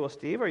might say, well,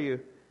 Steve, are you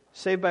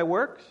saved by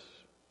works?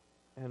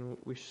 And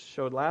we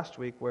showed last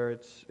week where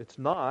it's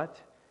not.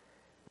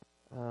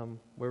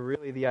 Where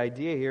really the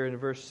idea here in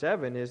verse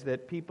 7 is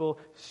that people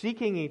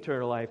seeking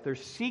eternal life, they're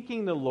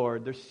seeking the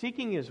Lord, they're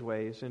seeking His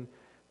ways, and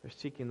they're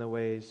seeking the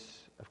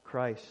ways of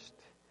Christ.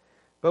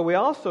 But we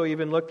also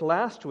even looked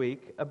last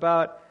week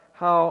about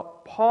how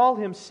Paul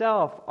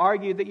himself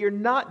argued that you're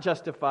not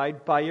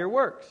justified by your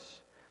works.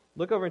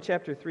 Look over in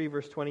chapter 3,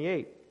 verse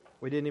 28.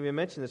 We didn't even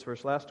mention this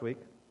verse last week.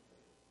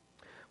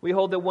 We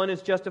hold that one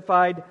is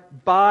justified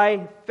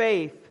by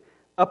faith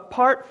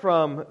apart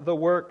from the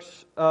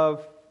works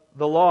of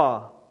the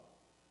law.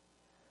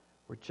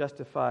 We're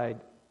justified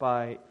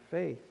by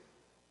faith.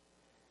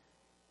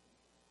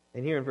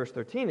 And here in verse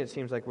 13, it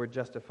seems like we're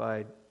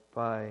justified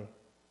by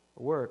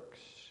works.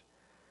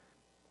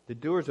 The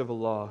doers of the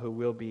law who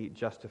will be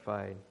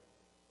justified.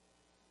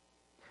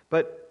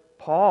 But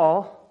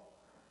Paul,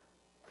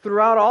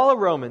 throughout all of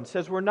Romans,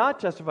 says we're not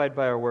justified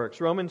by our works.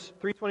 Romans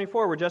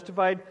 3:24, we're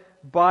justified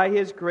by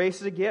His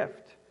grace as a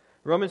gift.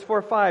 Romans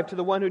 4:5, to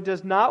the one who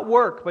does not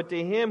work, but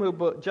to him who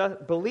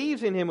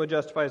believes in Him who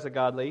justifies the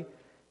godly,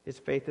 his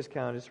faith is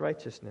counted as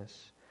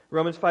righteousness.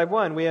 Romans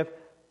 5:1,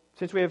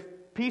 since we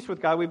have peace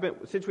with God,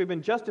 since we've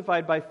been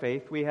justified by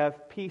faith, we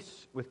have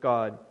peace with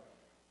God.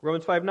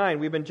 Romans 5:9,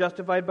 we've been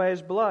justified by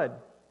His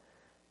blood.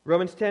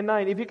 Romans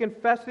 10:9, if you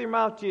confess with your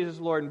mouth Jesus is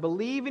Lord and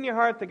believe in your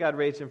heart that God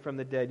raised Him from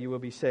the dead, you will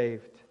be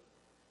saved.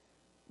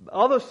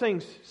 All those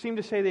things seem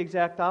to say the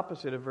exact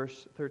opposite of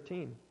verse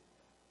 13.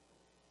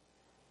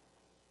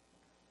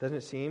 Doesn't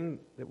it seem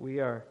that we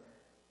are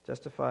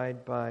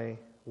justified by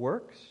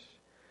works?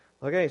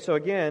 Okay, so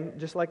again,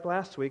 just like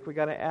last week, we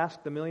got to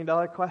ask the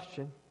million-dollar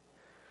question.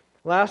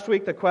 Last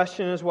week, the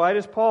question is, why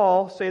does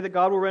Paul say that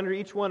God will render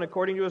each one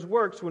according to his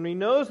works when he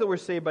knows that we're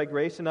saved by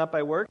grace and not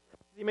by works?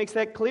 He makes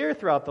that clear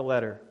throughout the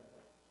letter.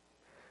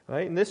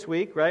 Right? And this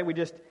week, right, we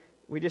just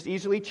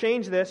easily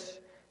change this.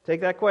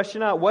 Take that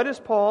question out. What does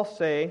Paul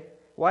say?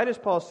 Why does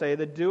Paul say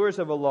the doers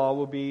of the law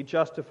will be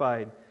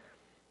justified?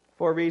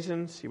 4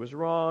 reasons. He was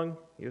wrong.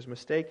 He was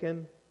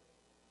mistaken.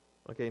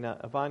 Okay, now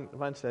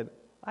Yvonne said,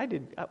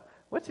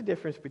 what's the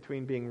difference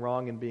between being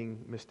wrong and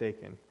being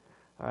mistaken?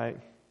 All right.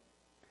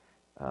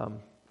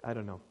 I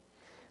don't know.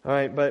 All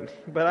right,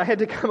 but I had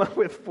to come up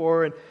with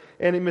 4,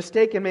 and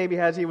mistaken maybe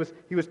he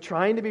was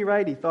trying to be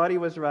right. He thought he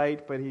was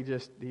right, but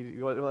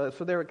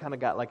so there kind of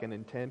got like an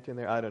intent in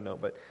there. I don't know,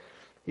 but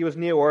he was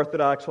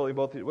neo-orthodox, holding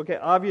both. Okay,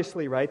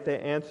 obviously, right.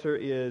 The answer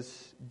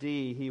is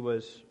D. He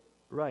was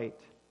right.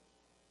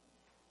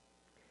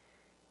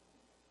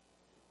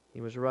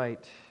 He was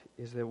right.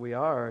 Is that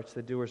it's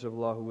the doers of the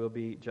law who will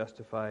be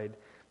justified.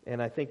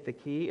 And I think the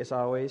key, as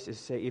always, is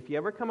to say, if you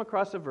ever come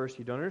across a verse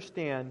you don't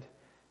understand,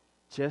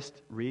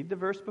 just read the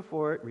verse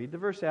before it, read the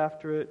verse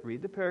after it,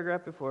 read the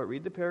paragraph before it,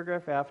 read the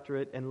paragraph after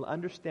it, and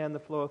understand the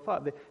flow of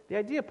thought. The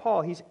idea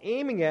Paul, he's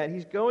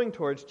going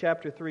towards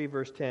chapter 3,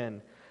 verse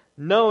 10.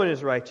 No one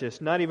is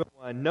righteous, not even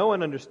one. No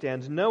one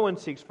understands. No one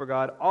seeks for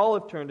God. All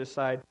have turned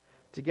aside.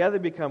 Together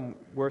become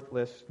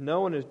worthless.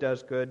 No one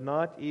does good,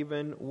 not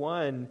even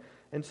one.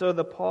 And so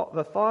the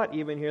thought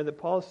even here that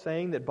Paul is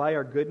saying that by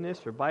our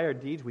goodness or by our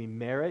deeds we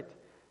merit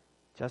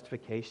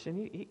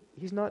justification,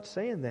 he's not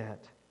saying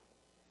that.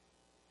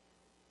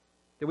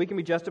 That we can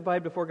be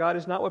justified before God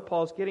is not what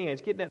Paul's getting at.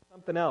 He's getting at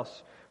something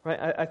else.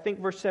 Right? I think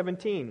verse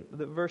 17,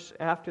 the verse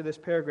after this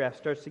paragraph,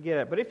 starts to get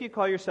at. But if you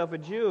call yourself a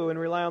Jew and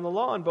rely on the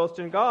law and boast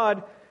in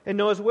God and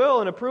know His will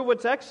and approve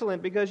what's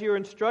excellent because you are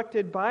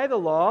instructed by the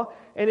law,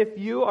 and if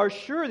you are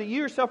sure that you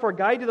yourself are a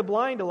guide to the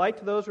blind, a light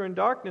to those who are in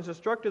darkness, a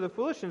instructor of the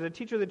foolishness, a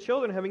teacher of the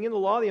children, having in the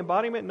law the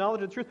embodiment and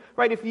knowledge of the truth.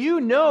 Right? If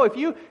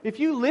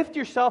you lift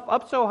yourself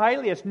up so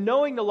highly as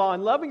knowing the law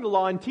and loving the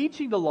law and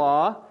teaching the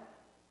law,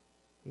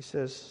 he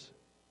says,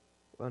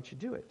 why don't you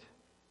do it?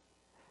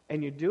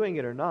 And you doing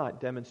it or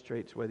not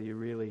demonstrates whether you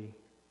really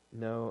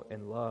know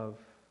and love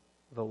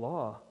the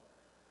law.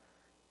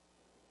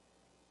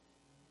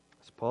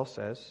 As Paul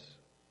says,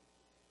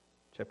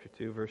 chapter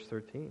 2, verse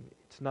 13,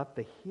 it's not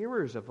the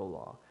hearers of the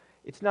law.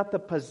 It's not the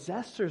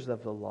possessors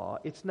of the law.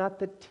 It's not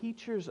the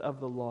teachers of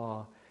the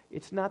law.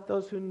 It's not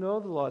those who know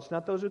the law. It's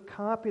not those who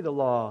copy the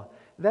law.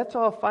 That's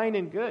all fine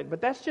and good,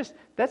 but that's just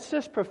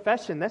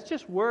profession. That's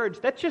just words.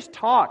 That's just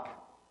talk.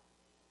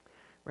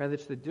 Rather,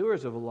 it's the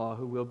doers of the law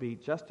who will be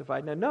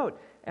justified. Now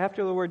note,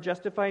 after the word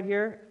justified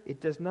here,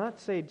 it does not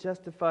say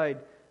justified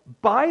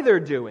by their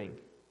doing.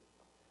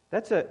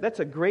 That's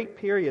a great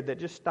period that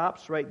just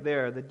stops right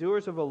there. The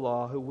doers of the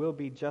law who will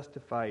be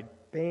justified.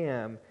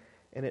 Bam.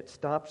 And it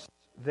stops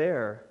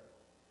there.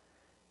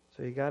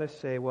 So you got to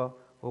say, well,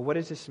 what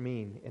does this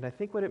mean? And I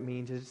think what it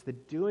means is the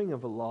doing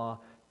of the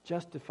law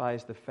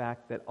justifies the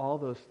fact that all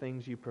those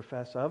things you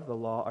profess of the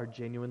law are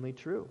genuinely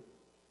true.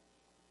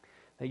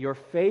 That your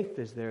faith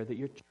is there, that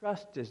your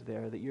trust is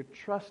there, that you're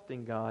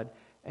trusting God,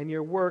 and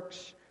your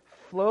works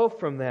flow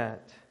from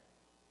that.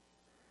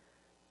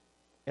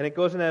 And it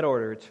goes in that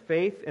order. It's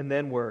faith and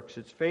then works.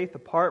 It's faith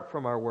apart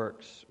from our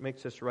works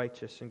makes us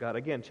righteous in God.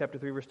 Again, chapter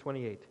 3, verse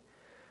 28.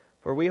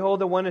 For we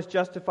hold that one is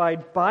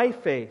justified by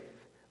faith,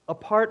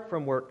 apart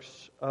from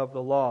works of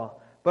the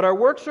law. But our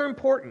works are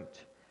important.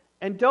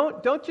 And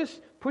don't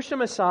just push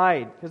them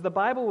aside, because the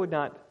Bible would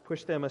not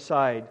push them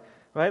aside.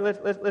 Right?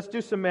 Let's do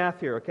some math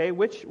here, okay?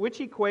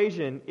 Which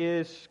equation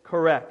is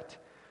correct?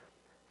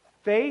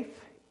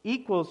 Faith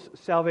equals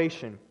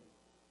salvation.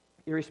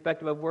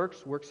 Irrespective of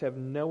works, works have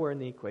nowhere in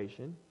the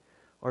equation.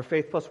 Or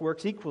faith plus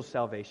works equals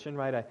salvation,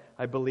 right?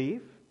 I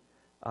believe,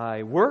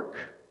 I work,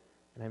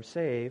 and I'm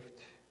saved.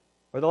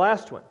 Or the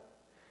last one.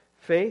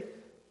 Faith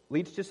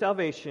leads to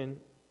salvation,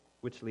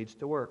 which leads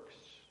to works.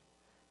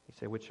 You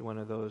say, which one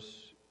of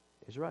those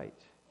is right?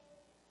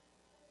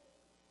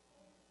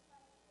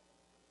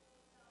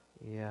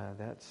 Yeah,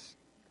 that's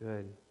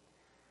good.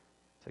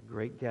 It's a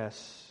great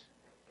guess.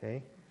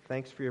 Okay?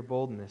 Thanks for your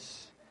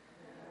boldness.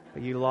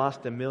 But you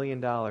lost $1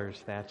 million,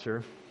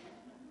 Thatcher.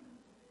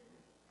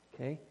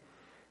 Okay?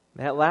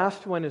 That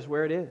last one is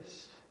where it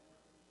is.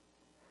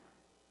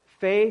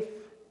 Faith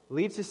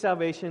leads to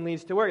salvation,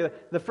 leads to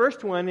work. The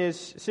first one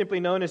is simply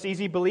known as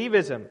easy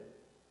believism.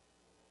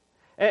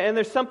 And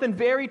there's something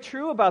very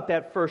true about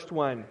that first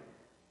one.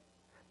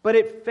 But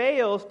it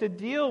fails to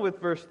deal with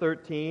verse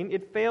 13.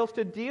 It fails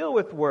to deal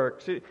with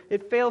works.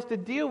 It fails to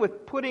deal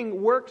with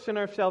putting works in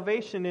our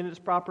salvation in its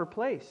proper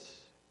place.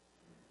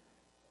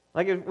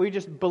 Like if we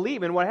just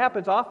believe, and what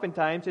happens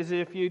oftentimes is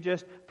if you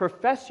just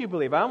profess you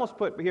believe. I almost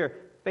put here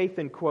faith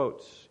in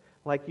quotes.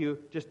 Like you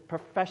just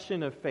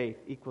profession of faith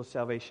equals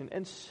salvation.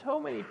 And so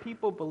many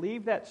people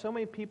believe that. So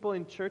many people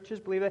in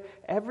churches believe that.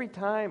 Every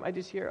time I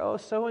just hear, oh,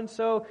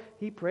 so-and-so,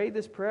 he prayed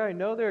this prayer. I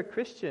know they're a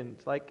Christian.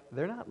 It's like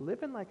they're not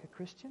living like a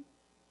Christian.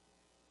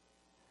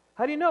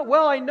 How do you know?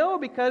 Well, I know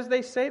because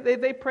they say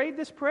they prayed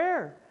this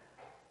prayer.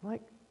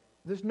 Like,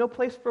 there's no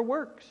place for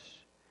works.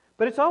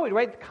 But it's always,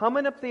 right,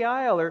 coming up the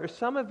aisle or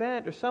some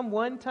event or some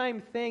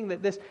one-time thing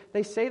that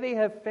they say they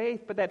have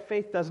faith, but that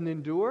faith doesn't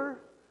endure.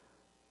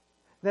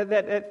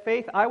 That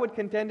faith, I would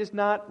contend, is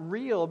not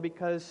real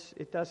because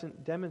it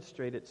doesn't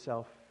demonstrate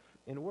itself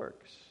in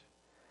works.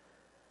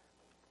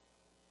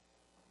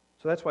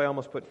 So that's why I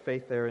almost put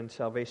faith there in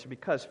salvation,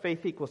 because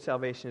faith equals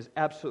salvation is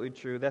absolutely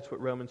true. That's what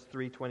Romans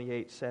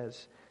 3:28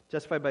 says.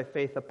 Justified by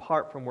faith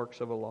apart from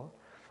works of the law.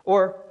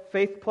 Or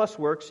faith plus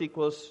works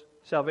equals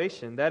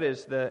salvation. That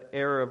is the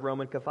error of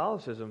Roman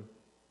Catholicism.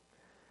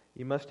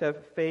 You must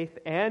have faith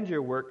and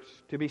your works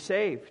to be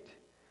saved.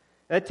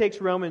 That takes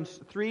Romans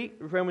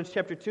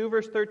chapter 2,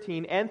 verse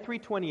 13 and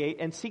 3:28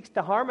 and seeks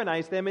to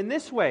harmonize them in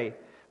this way.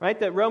 Right?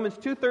 That Romans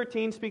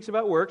 2:13 speaks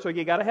about works, so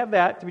you got to have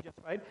that to be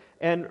justified.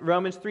 And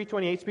Romans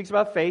 3:28 speaks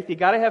about faith. You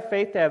got to have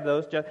faith to have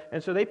those.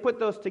 And so they put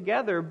those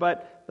together,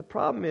 but the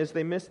problem is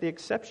they miss the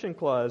exception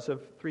clause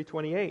of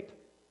 3:28.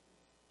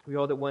 We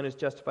hold that one is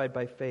justified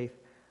by faith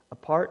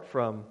apart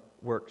from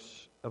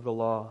works of the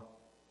law.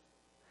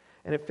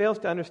 And it fails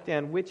to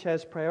understand which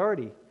has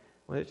priority,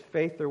 whether it's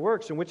faith or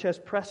works, and which has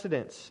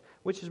precedence,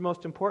 which is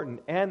most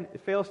important. And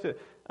it fails to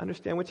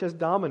understand which has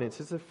dominance.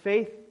 It's the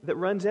faith that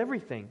runs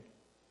everything.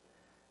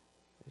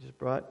 It just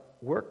brought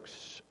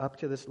works up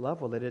to this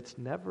level that it's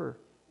never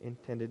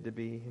intended to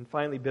be. And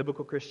finally,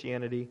 biblical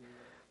Christianity,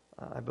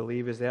 I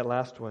believe, is that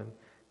last one.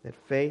 That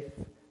faith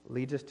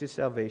leads us to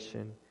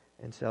salvation,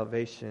 and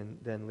salvation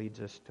then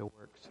leads us to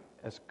works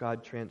as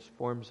God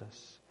transforms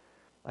us.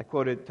 I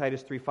quoted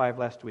Titus 3:5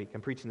 last week.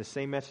 I'm preaching the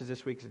same message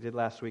this week as I did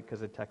last week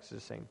because the text is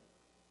the same.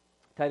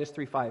 Titus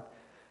 3:5.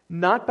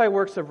 Not by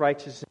works of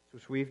righteousness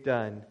which we've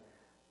done,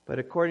 but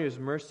according to His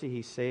mercy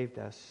He saved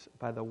us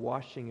by the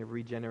washing of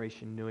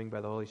regeneration, renewing by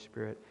the Holy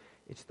Spirit.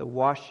 It's the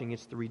washing,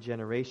 it's the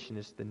regeneration,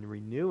 it's the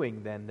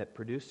renewing then that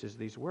produces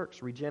these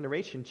works.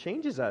 Regeneration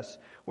changes us.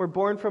 We're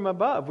born from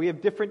above. We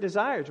have different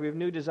desires. We have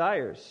new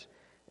desires.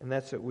 And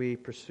that's what we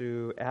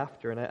pursue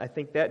after. And I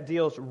think that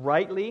deals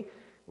rightly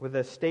with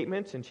the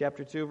statements in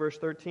chapter 2, verse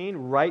 13,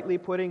 rightly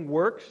putting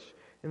works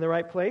in the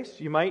right place.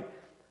 You might,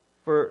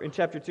 in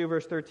chapter 2,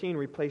 verse 13,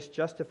 replace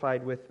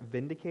justified with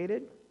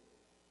vindicated.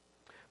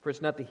 For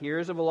it's not the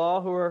hearers of the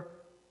law who are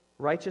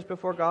righteous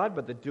before God,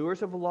 but the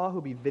doers of the law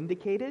who be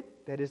vindicated.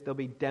 That is, they'll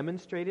be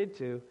demonstrated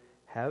to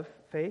have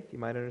faith. You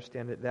might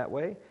understand it that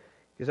way.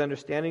 Because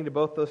understanding to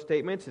both those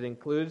statements, it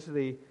includes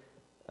the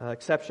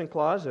exception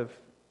clause of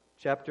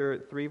chapter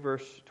 3,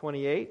 verse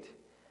 28,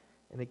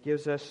 and it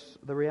gives us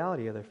the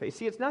reality of their faith.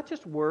 See, it's not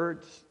just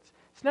words.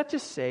 It's not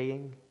just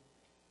saying.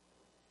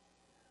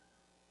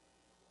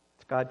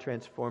 It's God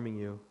transforming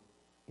you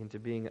into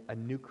being a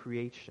new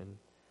creation.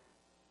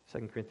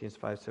 2 Corinthians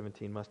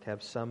 5:17 must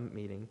have some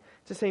meaning.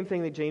 It's the same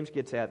thing that James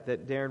gets at,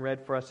 that Darren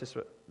read for us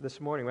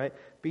this morning, right?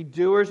 Be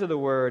doers of the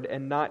word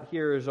and not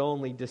hearers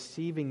only,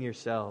 deceiving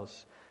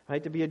yourselves.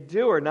 Right? To be a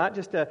doer, not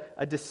just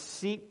a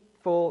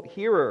deceitful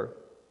hearer.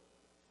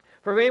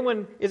 For if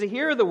anyone is a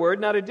hearer of the word,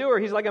 not a doer,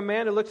 he's like a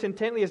man who looks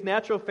intently at his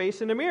natural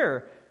face in a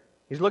mirror.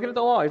 He's looking at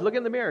the law. He's looking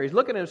in the mirror. He's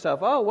looking at himself.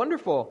 Oh,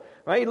 wonderful.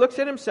 Right? He looks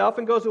at himself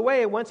and goes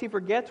away, and once he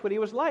forgets what he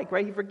was like,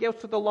 right? He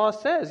forgets what the law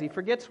says. He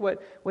forgets what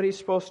he's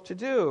supposed to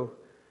do.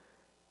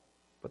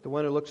 But the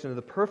one who looks into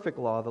the perfect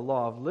law, the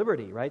law of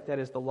liberty, right? That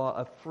is the law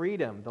of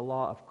freedom, the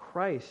law of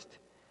Christ,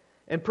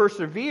 and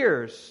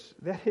perseveres,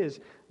 that is,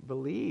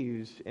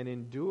 believes and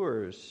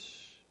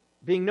endures.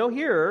 Being no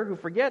hearer who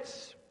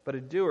forgets, but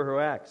a doer who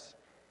acts,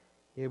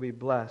 he'll be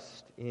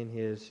blessed in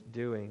his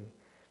doing.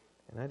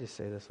 And I just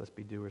say this, let's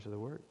be doers of the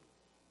word.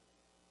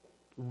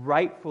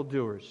 Rightful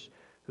doers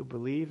who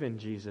believe in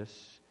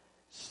Jesus,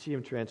 see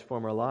Him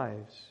transform our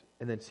lives,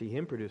 and then see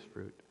Him produce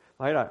fruit.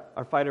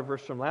 Our fighter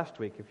verse from last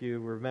week, if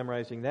you were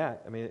memorizing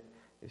that, I mean,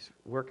 it's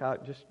work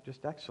out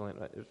just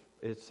excellent.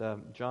 It's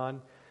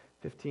John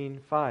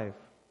 15:5.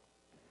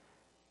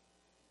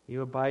 He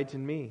who abides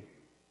in me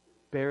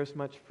bears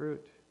much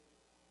fruit.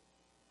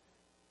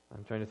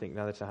 I'm trying to think.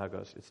 No, that's not how it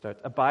goes. It starts,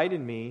 abide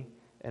in me,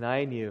 and I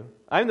in you.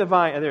 I'm the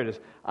vine. There it is.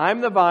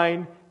 I'm the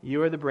vine,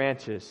 you are the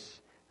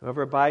branches.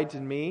 Whoever abides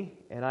in me,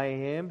 and I in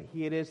him,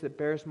 he it is that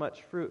bears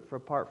much fruit, for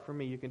apart from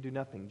me you can do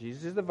nothing.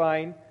 Jesus is the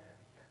vine,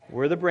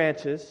 we're the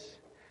branches.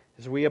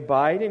 As we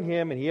abide in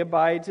him and he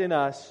abides in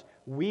us,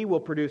 we will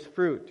produce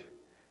fruit.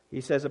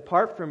 He says,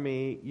 apart from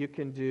me, you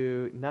can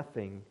do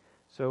nothing.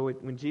 So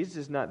when Jesus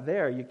is not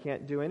there, you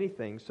can't do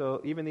anything.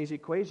 So even these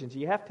equations,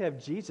 you have to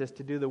have Jesus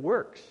to do the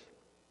works.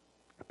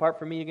 Apart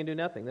from me, you can do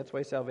nothing. That's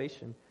why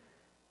salvation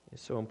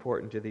is so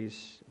important to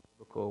these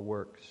biblical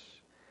works.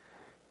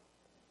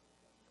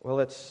 Well,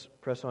 let's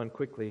press on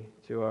quickly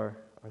to our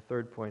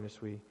third point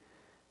as we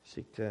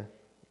seek to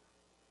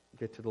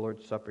get to the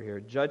Lord's Supper here.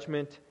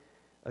 Judgment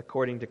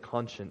according to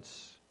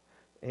conscience.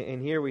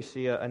 And here we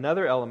see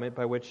another element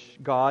by which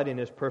God, in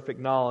his perfect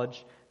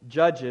knowledge,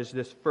 judges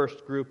this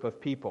first group of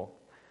people.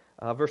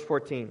 Verse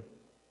 14.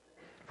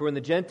 For when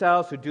the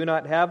Gentiles who do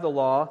not have the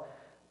law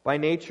by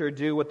nature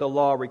do what the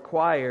law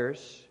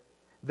requires,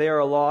 they are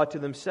a law to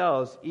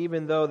themselves,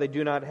 even though they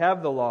do not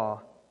have the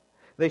law.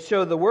 They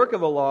show the work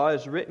of the law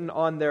is written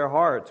on their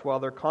hearts, while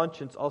their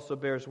conscience also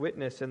bears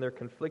witness, and their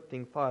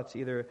conflicting thoughts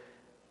either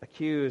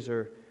accuse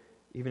or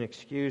even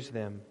excuse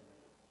them.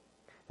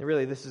 And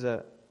really, this is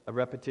a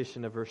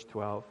repetition of verse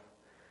 12.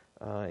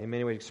 In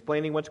many ways,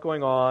 explaining what's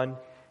going on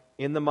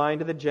in the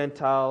mind of the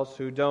Gentiles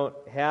who don't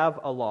have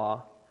a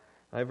law.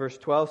 Verse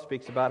 12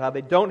 speaks about how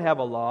they don't have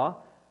a law,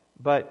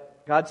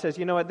 but God says,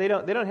 you know what, they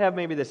don't have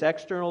maybe this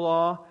external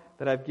law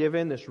that I've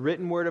given, this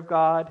written word of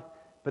God,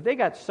 but they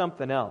got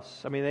something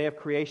else. I mean, they have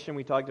creation,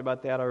 we talked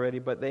about that already,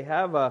 but they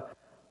have a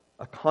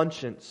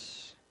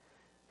conscience.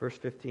 Verse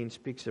 15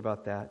 speaks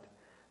about that.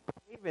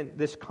 Even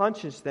this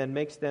conscience then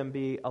makes them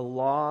be a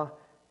law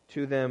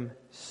to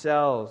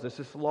themselves.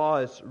 This law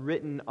is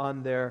written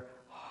on their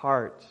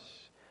hearts.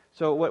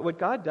 So what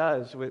God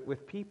does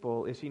with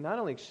people is he not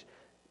only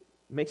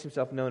makes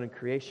himself known in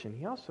creation,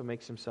 he also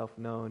makes himself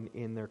known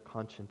in their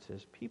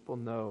consciences. People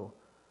know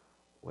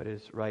what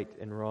is right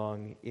and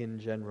wrong in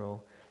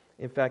general.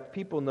 In fact,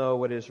 people know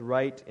what is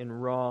right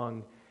and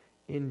wrong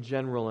in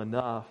general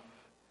enough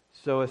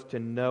so as to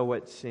know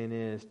what sin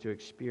is, to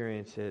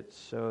experience it,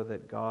 so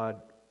that God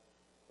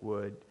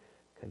would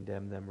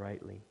condemn them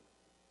rightly.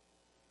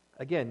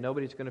 Again,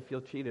 nobody's going to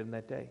feel cheated in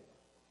that day.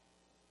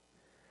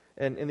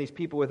 And these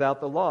people without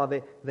the law,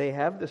 they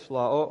have this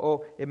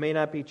law. It may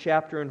not be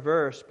chapter and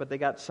verse, but they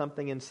got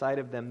something inside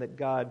of them that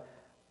God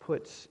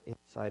puts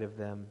inside of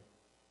them.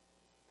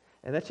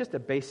 And that's just a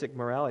basic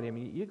morality. I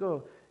mean, you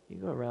go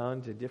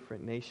around to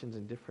different nations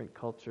and different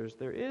cultures,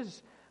 there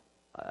is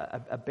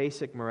a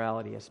basic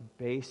morality, as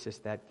base as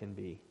that can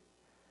be.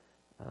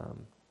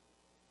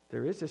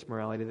 There is this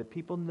morality that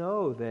people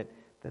know that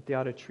they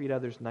ought to treat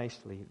others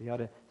nicely. They ought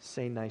to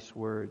say nice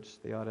words.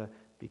 They ought to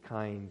be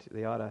kind.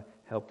 They ought to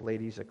help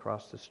ladies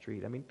across the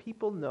street. I mean,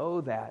 people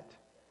know that.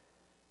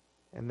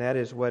 And that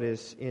is what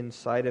is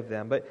inside of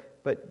them.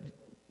 But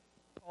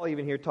Paul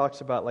even here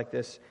talks about like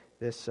this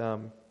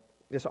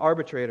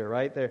arbitrator,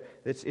 right?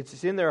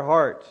 It's in their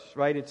hearts,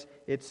 right?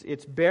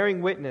 It's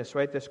bearing witness,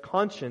 right? This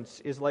conscience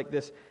is like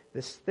this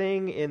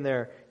thing in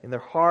their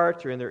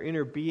heart or in their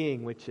inner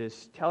being, which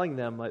is telling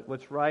them like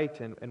what's right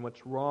and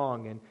what's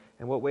wrong and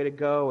what way to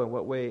go and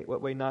what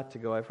way not to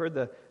go. I've heard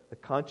the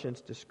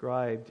conscience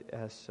described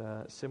as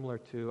similar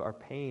to our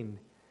pain.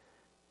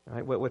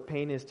 Right? What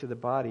pain is to the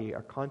body,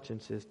 our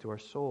conscience is to our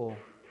soul.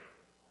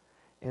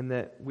 And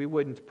that we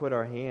wouldn't put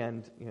our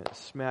hand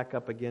smack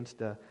up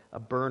against a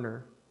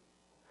burner,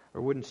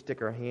 or wouldn't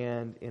stick our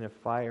hand in a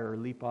fire or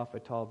leap off a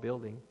tall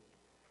building,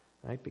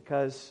 right?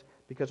 Because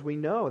we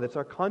know that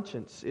our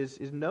conscience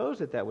knows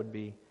that would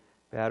be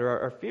bad,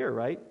 or our fear,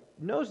 right,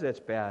 knows that's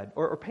bad,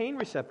 or pain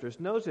receptors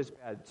knows it's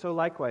bad. So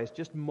likewise,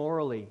 just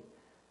morally,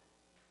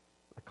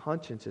 a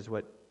conscience is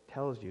what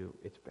tells you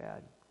it's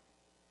bad.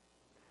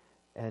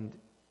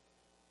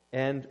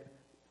 And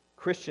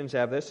Christians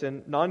have this,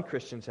 and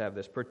non-Christians have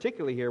this.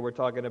 Particularly here, we're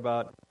talking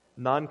about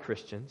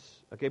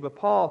non-Christians. Okay, but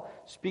Paul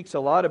speaks a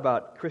lot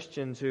about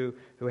Christians who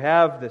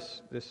have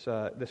this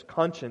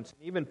conscience.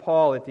 Even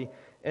Paul, at the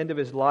end of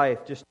his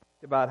life, just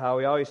talked about how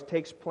he always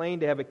takes plain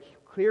to have a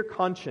clear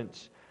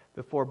conscience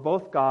before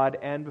both God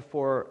and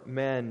before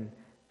men.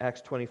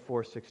 Acts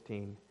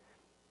 24:16.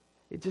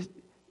 It just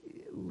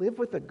live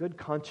with a good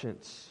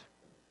conscience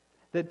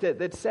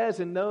that says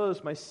and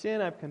knows my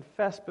sin I've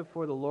confessed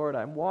before the Lord.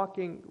 I'm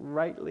walking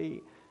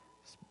rightly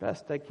as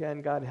best I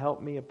can. God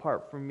help me.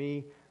 Apart from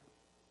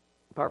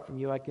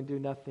you, I can do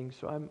nothing.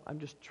 So I'm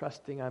just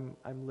trusting.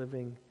 I'm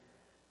living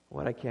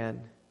what I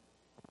can.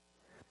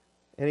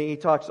 And he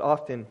talks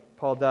often,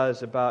 Paul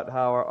does, about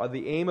how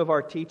the aim of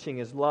our teaching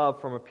is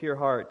love from a pure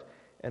heart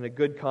and a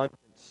good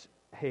conscience.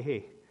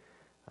 Hey,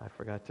 I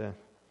forgot to.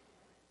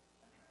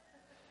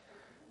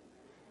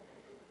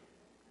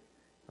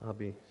 I'll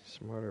be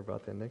smarter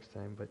about that next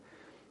time. But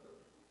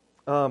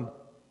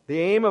the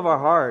aim of our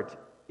heart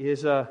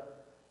is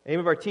aim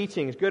of our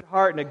teaching is good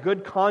heart and a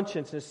good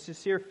conscience and a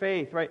sincere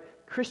faith, right?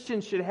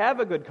 Christians should have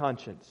a good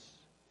conscience.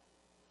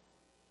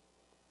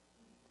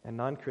 And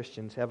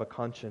non-Christians have a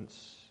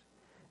conscience.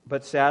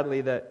 But sadly,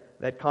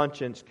 that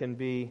conscience can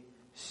be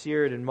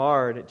seared and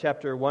marred. At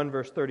chapter 1,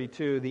 verse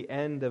 32, the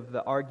end of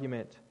the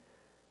argument.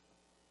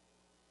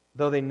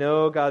 Though they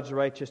know God's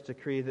righteous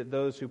decree that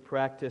those who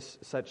practice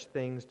such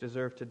things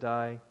deserve to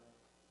die,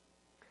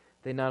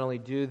 they not only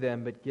do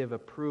them, but give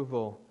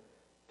approval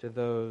to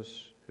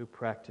those who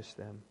practice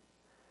them.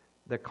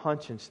 The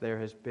conscience there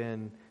has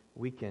been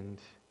weakened.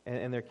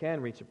 And there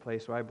can reach a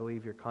place where I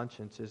believe your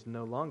conscience is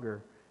no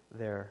longer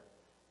there.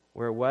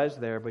 Where it was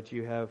there, but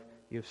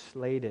you've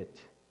slayed it.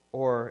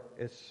 Or,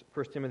 as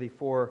 1 Timothy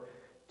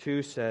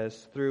 4:2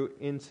 says, through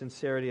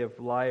insincerity of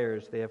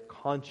liars, they have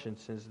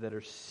consciences that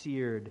are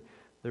seared,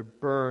 they're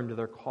burned,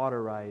 they're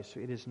cauterized. So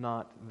it is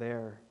not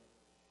there.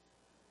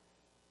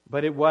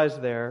 But it was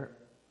there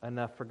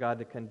enough for God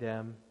to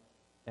condemn,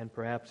 and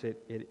perhaps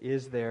it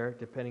is there,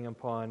 depending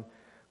upon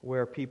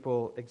where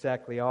people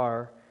exactly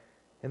are.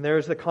 And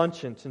there's the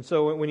conscience. And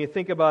so when you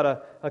think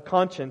about a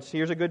conscience,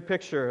 here's a good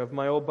picture of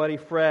my old buddy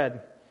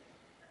Fred.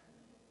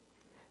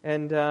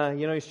 And,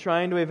 he's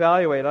trying to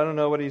evaluate. I don't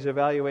know what he's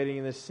evaluating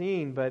in this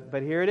scene,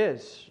 but here it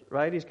is,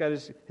 right? He's got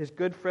his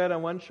good Fred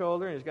on one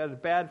shoulder, and he's got his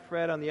bad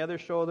Fred on the other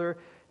shoulder,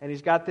 and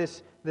he's got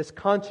this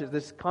conscience,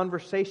 this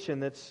conversation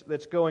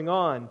that's going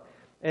on.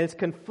 And it's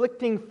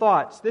conflicting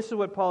thoughts. This is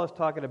what Paul is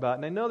talking about.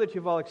 And I know that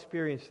you've all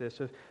experienced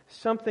this. Of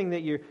something that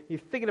you're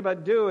thinking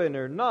about doing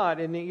or not.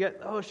 And you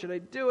get, should I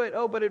do it?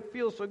 Oh, but it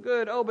feels so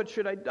good. Oh, but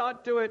should I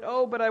not do it?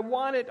 Oh, but I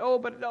want it. Oh,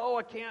 but no,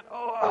 I can't.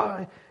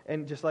 Oh.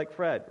 And just like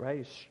Fred, right?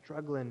 He's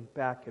struggling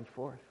back and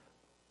forth.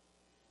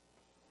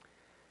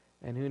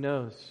 And who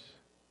knows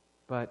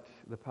but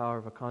the power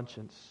of a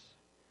conscience.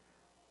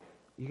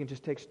 You can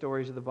just take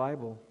stories of the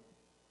Bible.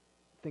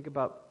 Think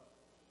about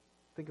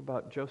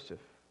Joseph.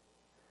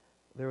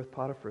 There with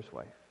Potiphar's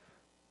wife.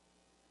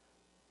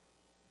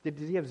 Did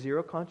he have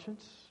zero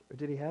conscience? Or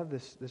did he have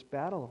this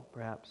battle,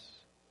 perhaps?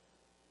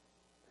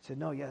 He said,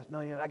 no,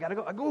 I gotta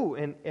go, I go.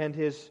 And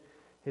his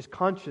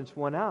conscience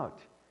won out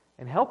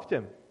and helped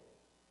him.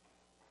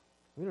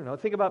 We don't know.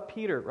 Think about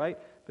Peter, right?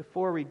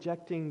 Before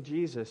rejecting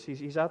Jesus,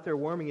 he's out there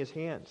warming his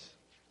hands.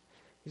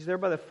 He's there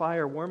by the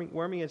fire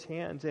warming his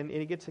hands, and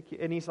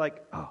he's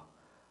like,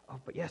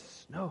 but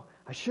yes, no,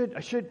 I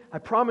should. I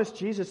promised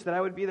Jesus that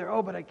I would be there.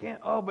 Oh, but I can't.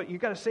 Oh, but you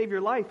got to save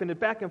your life. And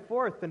back and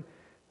forth. And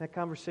that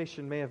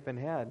conversation may have been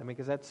had.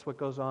 Because that's what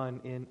goes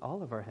on in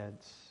all of our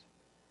heads.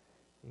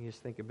 You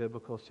just think of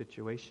biblical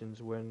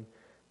situations when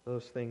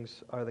those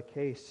things are the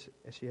case,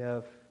 as you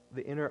have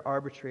the inner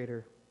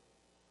arbitrator,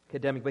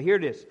 academic. But here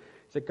it is.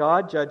 It's that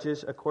God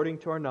judges according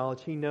to our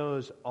knowledge. He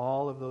knows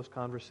all of those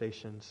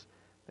conversations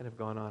that have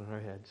gone on in our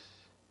heads.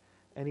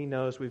 And He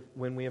knows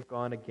when we have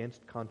gone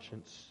against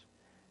conscience.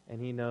 And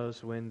He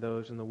knows when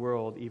those in the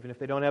world, even if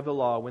they don't have the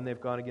law, when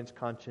they've gone against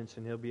conscience,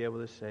 and He'll be able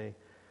to say,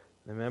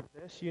 remember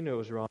this? You knew it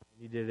was wrong.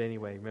 You did it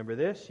anyway. Remember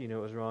this? You knew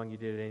it was wrong. You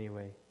did it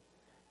anyway.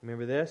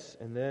 Remember this,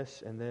 and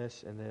this, and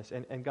this, and this.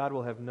 And God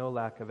will have no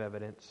lack of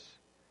evidence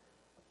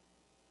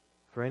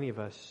for any of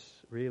us,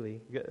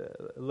 really.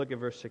 Look at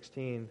verse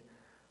 16.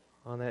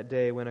 On that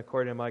day when,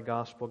 according to my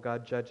gospel,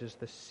 God judges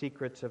the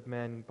secrets of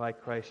men by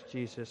Christ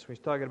Jesus. When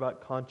He's talking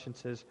about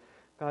consciences,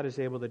 God is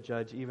able to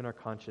judge even our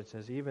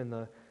consciences, even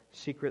the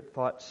secret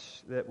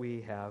thoughts that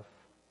we have.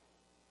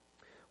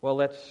 Well,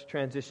 let's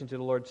transition to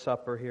the Lord's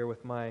Supper here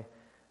with my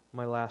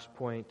last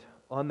point.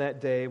 On that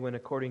day when,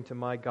 according to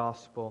my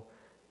gospel,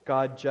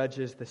 God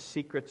judges the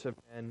secrets of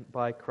men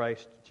by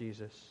Christ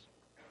Jesus.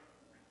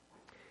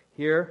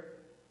 Here,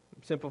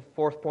 simple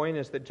fourth point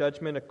is that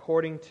judgment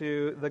according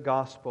to the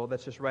gospel.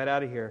 That's just right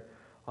out of here.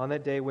 On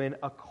that day when,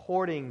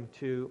 according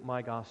to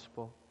my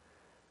gospel,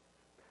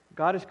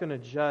 God is going to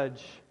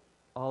judge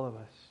all of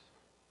us.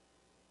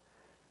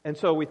 And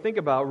so we think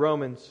about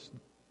Romans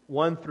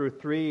 1 through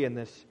 3, and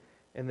this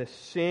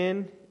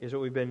sin is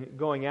what we've been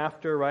going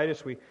after, right?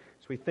 As we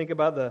think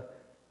about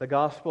the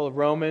gospel of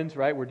Romans,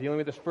 right? We're dealing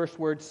with this first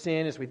word,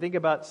 sin. As we think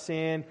about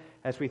sin,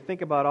 as we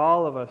think about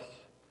all of us,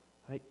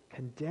 right?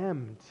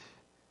 Condemned.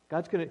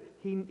 God's going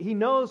to, He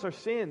knows our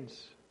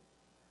sins.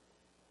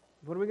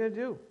 What are we going to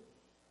do?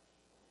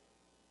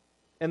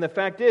 And the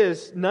fact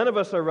is, none of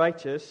us are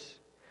righteous.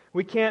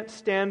 We can't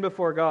stand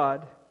before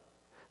God.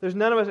 There's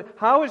none of us.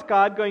 How is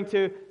God going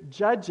to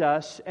judge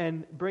us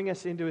and bring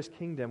us into His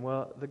kingdom?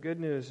 Well, the good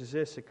news is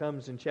this. It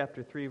comes in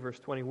chapter 3, verse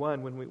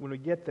 21. When we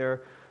get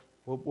there,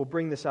 we'll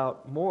bring this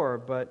out more,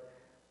 but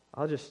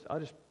I'll just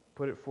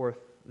put it forth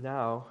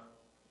now.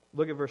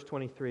 Look at verse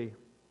 23.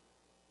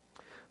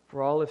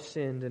 For all have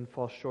sinned and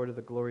fall short of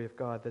the glory of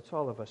God. That's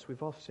all of us.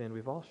 We've all sinned.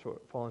 We've all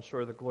fallen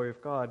short of the glory of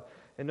God.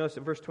 And notice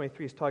that verse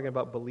 23 is talking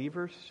about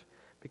believers,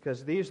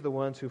 because these are the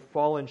ones who've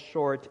fallen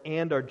short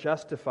and are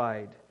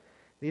justified.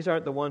 These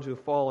aren't the ones who've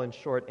fallen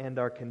short and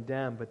are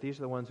condemned, but these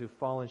are the ones who've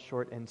fallen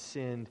short and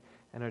sinned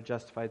and are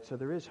justified. So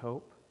there is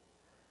hope.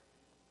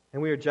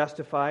 And we are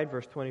justified,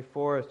 verse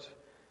 24, it's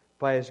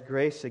by His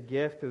grace, a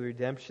gift through the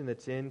redemption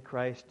that's in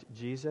Christ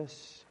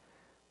Jesus.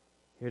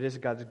 Here it is,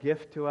 God's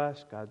gift to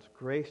us, God's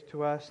grace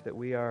to us, that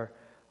we are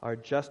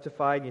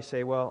justified. And you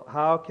say, well,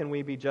 how can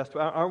we be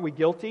justified? Aren't we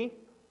guilty?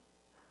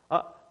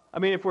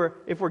 If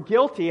we're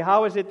guilty,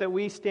 how is it that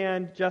we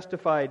stand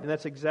justified? And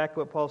that's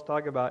exactly what Paul's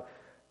talking about.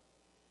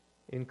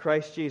 In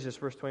Christ Jesus,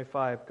 verse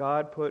 25,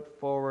 God put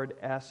forward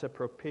as a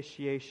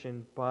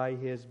propitiation by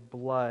His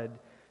blood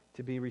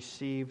to be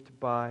received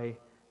by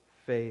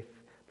faith.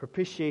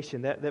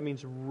 Propitiation, that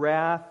means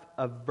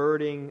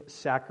wrath-averting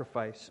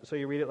sacrifice. So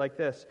you read it like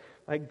this.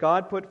 Like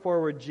God put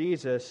forward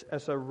Jesus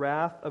as a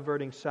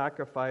wrath-averting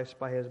sacrifice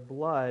by His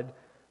blood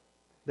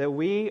that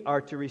we are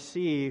to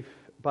receive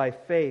by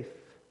faith.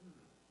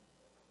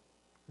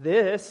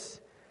 This,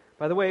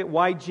 by the way,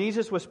 why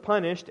Jesus was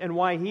punished and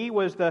why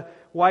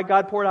why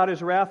God poured out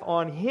His wrath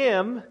on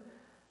Him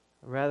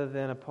rather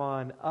than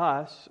upon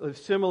us.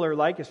 Similar,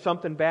 like if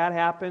something bad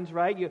happens,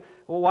 right?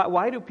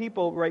 Why do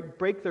people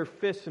break their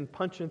fists and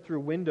punching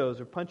through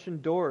windows or punching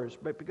doors?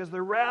 Right? Because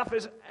their wrath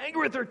is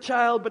angry with their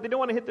child, but they don't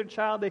want to hit their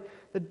child.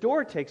 The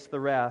door takes the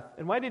wrath.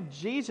 And why did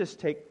Jesus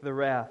take the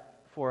wrath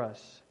for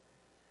us?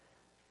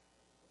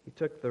 He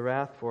took the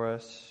wrath for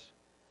us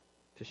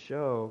to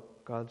show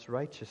God's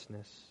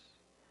righteousness.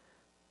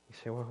 You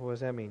say, well, what does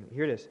that mean?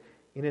 Here it is.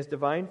 In His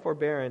divine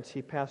forbearance,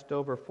 He passed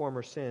over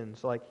former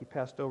sins, like He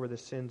passed over the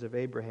sins of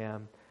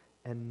Abraham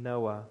and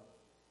Noah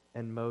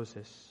and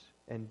Moses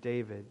and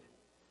David.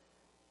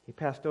 He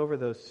passed over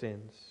those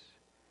sins.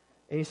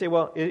 And you say,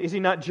 well, is He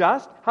not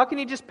just? How can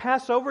He just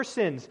pass over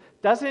sins?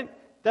 Doesn't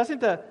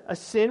a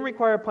sin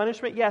require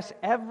punishment? Yes,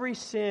 every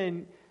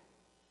sin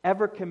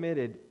ever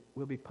committed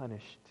will be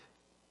punished.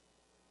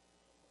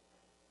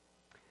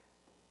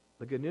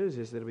 The good news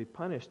is that it will be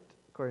punished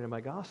according to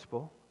my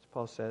gospel, as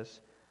Paul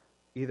says,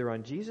 either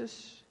on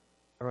Jesus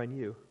or on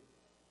you.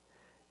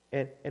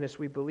 And as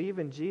we believe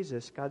in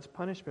Jesus, God's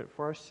punishment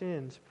for our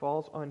sins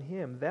falls on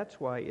Him. That's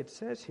why it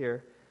says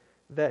here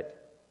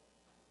that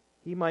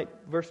He might,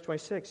 verse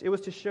 26, it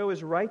was to show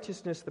His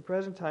righteousness the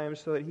present time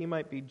so that He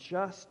might be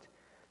just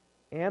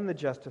and the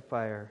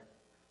justifier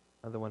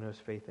of the one who has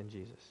faith in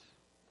Jesus.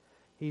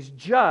 He's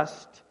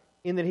just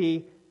in that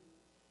He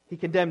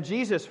condemned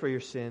Jesus for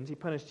your sins. He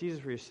punished Jesus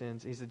for your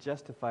sins. He's a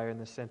justifier in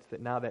the sense that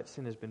now that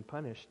sin has been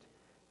punished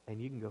and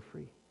you can go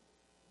free.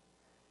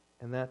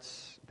 And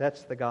that's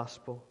the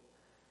gospel.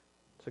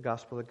 It's the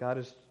gospel that God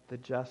is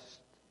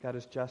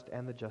just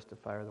and the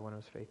justifier, the one who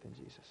has faith in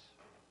Jesus.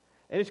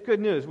 And it's good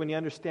news when you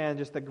understand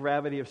just the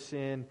gravity of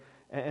sin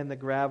and the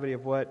gravity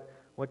of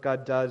what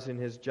God does in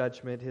His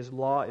judgment. His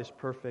law is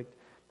perfect.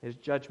 His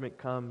judgment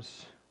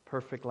comes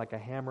perfect like a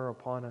hammer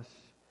upon us.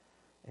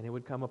 And it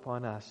would come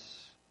upon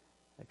us,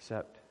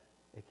 except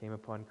it came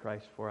upon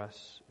Christ for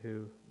us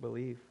who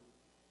believe.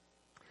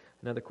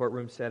 Another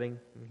courtroom setting,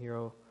 and here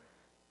I'll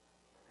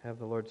have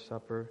the Lord's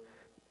Supper.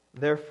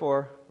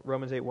 Therefore,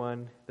 Romans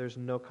 8:1, there's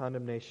no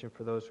condemnation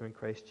for those who are in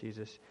Christ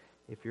Jesus.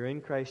 If you're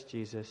in Christ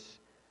Jesus,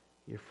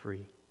 you're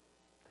free.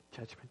 The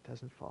judgment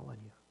doesn't fall on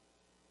you.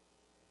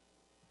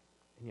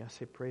 And you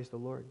say, praise the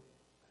Lord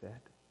for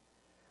that.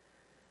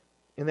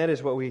 And that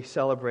is what we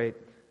celebrate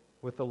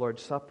with the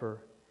Lord's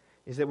Supper,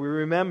 is that we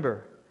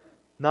remember,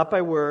 not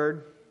by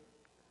word,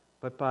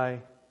 but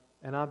by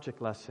an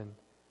object lesson,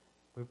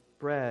 with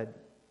bread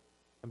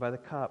and by the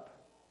cup,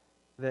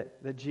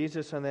 that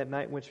Jesus on that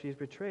night in which He was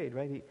betrayed,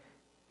 right?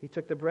 He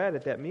took the bread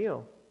at that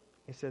meal.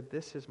 He said,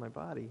 this is my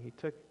body. He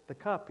took the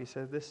cup. He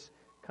said, this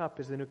cup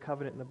is the new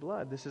covenant in the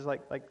blood. This is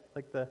like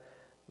the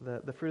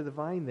fruit of the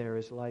vine there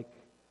is like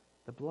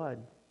the blood.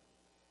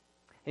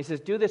 He says,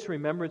 do this in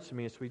remembrance of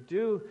me. As we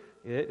do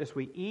it, as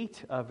we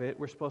eat of it,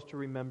 we're supposed to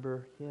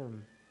remember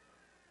Him.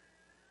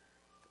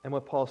 And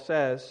what Paul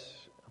says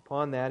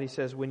upon that, he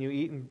says, when you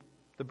eat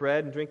the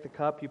bread and drink the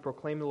cup, you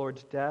proclaim the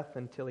Lord's death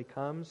until He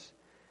comes.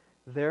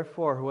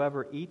 Therefore,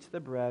 whoever eats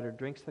the bread or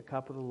drinks the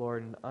cup of the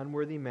Lord in an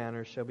unworthy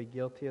manner shall be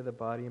guilty of the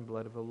body and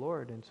blood of the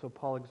Lord. And so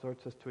Paul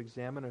exhorts us to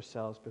examine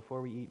ourselves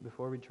before we eat,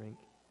 before we drink.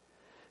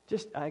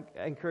 I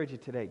encourage you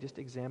today, just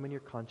examine your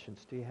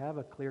conscience. Do you have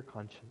a clear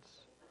conscience?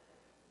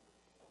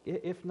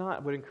 If not, I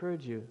would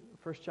encourage you,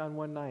 1 John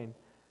 1:9,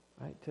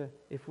 right?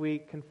 If we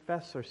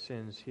confess our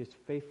sins, He is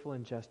faithful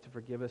and just to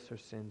forgive us our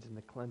sins and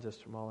to cleanse us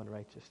from all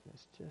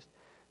unrighteousness. Just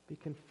be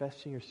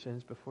confessing your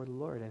sins before the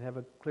Lord and have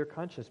a clear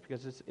conscience,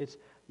 because it's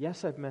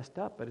yes, I've messed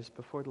up, but it's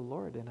before the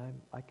Lord, and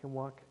I can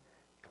walk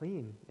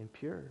clean and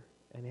pure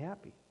and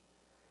happy.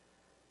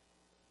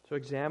 So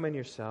examine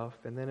yourself,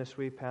 and then as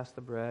we pass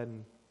the bread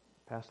and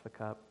pass the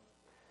cup,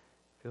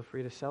 feel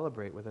free to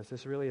celebrate with us.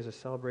 This really is a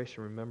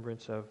celebration,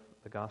 remembrance of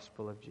the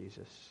gospel of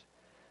Jesus.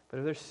 But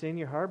if there's sin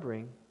you're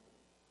harboring,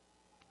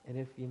 and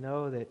if you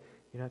know that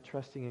you're not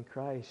trusting in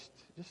Christ,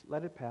 just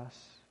let it pass.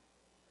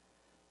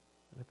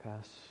 Let it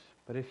pass.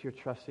 But if you're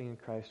trusting in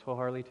Christ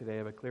wholeheartedly today,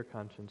 have a clear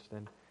conscience,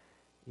 then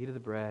eat of the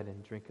bread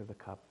and drink of the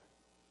cup.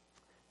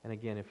 And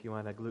again, if you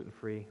want a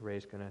gluten-free,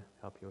 Ray's going to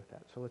help you with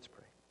that. So let's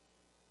pray.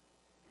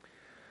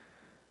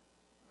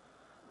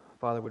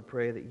 Father, would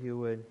pray that you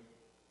would,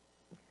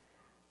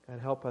 God,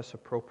 help us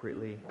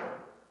appropriately,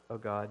 oh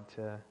God,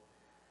 to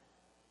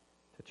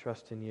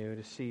trust in you,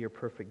 to see your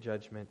perfect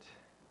judgment,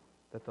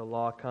 that the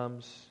law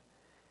comes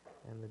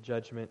and the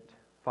judgment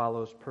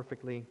follows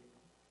perfectly.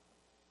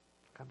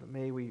 God, but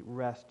may we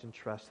rest and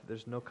trust that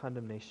there's no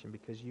condemnation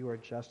because you are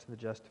just and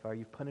the justifier.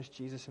 You've punished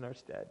Jesus in our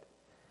stead.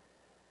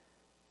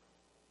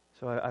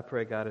 So I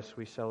pray, God, as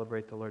we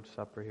celebrate the Lord's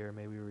Supper here,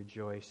 may we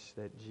rejoice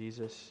that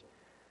Jesus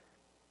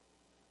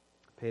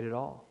paid it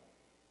all.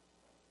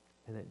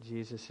 And that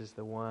Jesus is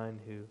the one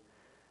who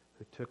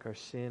took our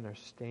sin, our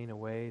stain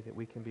away, that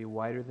we can be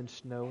whiter than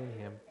snow in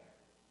Him.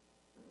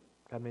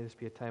 God, may this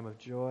be a time of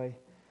joy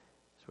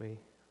as we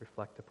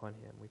reflect upon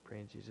Him. We pray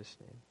in Jesus'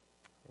 name.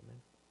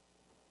 Amen.